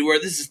 80s anymore.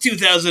 This is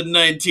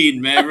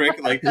 2019,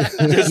 Maverick." Like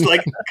just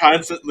like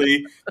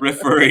constantly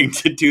referring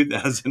to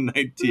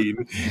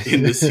 2019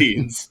 in the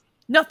scenes.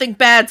 Nothing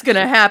bad's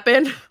gonna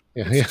happen.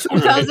 Yeah.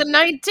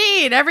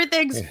 2019,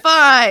 everything's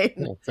fine.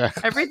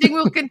 Exactly. Everything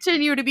will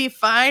continue to be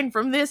fine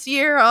from this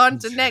year on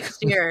to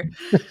next year.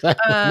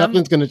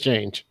 Nothing's gonna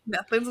change.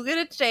 Nothing's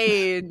gonna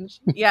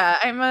change. Yeah,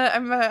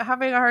 I'm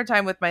having a hard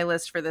time with my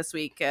list for this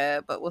week,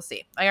 but we'll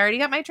see. I already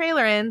got my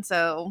trailer in,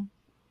 so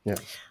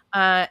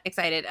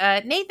excited.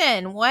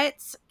 Nathan, what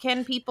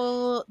can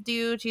people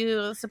do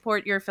to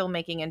support your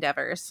filmmaking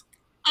endeavors?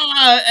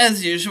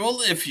 As usual,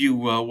 if you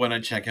want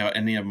to check out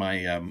any of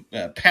my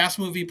past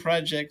movie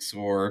projects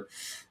or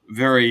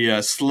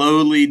very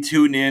slowly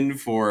tune in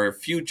for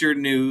future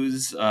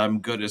news,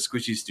 go to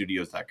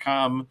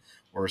squishystudios.com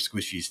or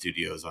Squishy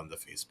Studios on the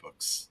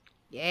Facebooks.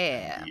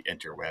 Yeah. The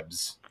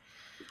interwebs.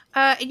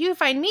 You can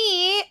find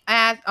me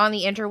on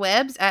the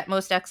interwebs at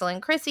Most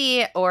Excellent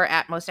Chrissy or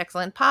at Most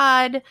Excellent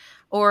Pod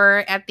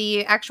or at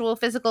the actual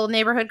physical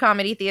neighborhood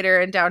comedy theater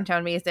in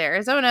downtown Mesa,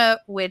 Arizona,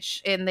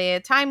 which in the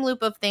time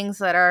loop of things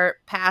that are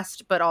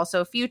past but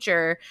also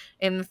future,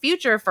 in the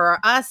future for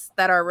us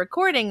that are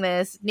recording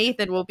this,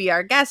 Nathan will be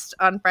our guest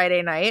on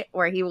Friday night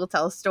where he will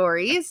tell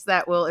stories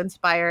that will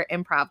inspire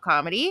improv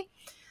comedy.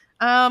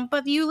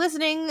 But you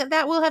listening,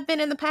 that will have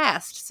been in the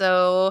past.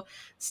 So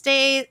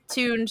stay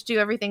tuned to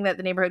everything that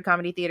the Neighborhood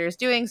Comedy Theater is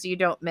doing so you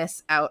don't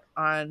miss out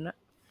on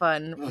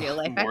fun real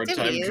life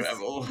activities. Time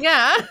travel.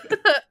 Yeah.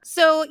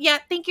 So yeah,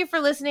 thank you for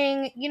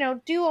listening.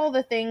 Do all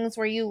the things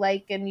where you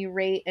like and you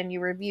rate and you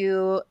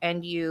review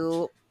and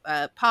you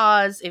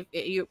pause. If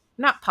you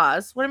not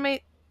pause, what am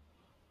I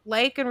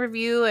like and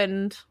review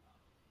and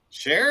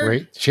share?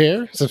 Rate,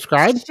 share,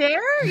 subscribe.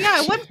 Share?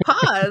 Yeah, what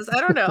pause?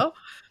 I don't know.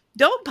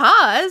 Don't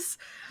pause.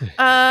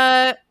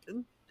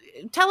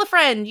 Tell a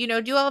friend,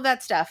 do all of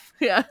that stuff.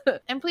 Yeah.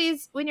 And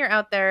please, when you're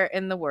out there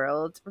in the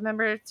world,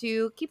 remember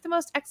to keep the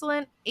Most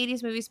Excellent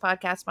 80s Movies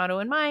podcast motto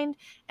in mind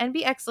and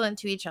be excellent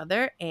to each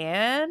other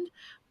and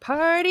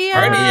party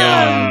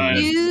on,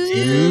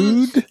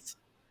 dude.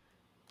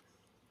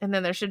 And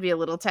then there should be a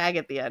little tag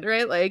at the end,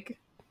 right? Like,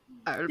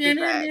 I would be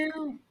back.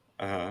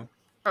 I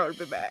would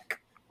be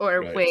back.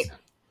 Or wait,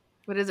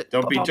 what is it?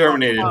 Don't be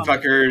terminated,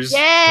 fuckers.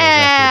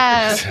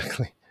 Yeah.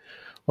 Exactly.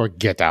 Or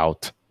get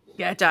out.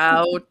 Get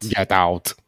out. Get out.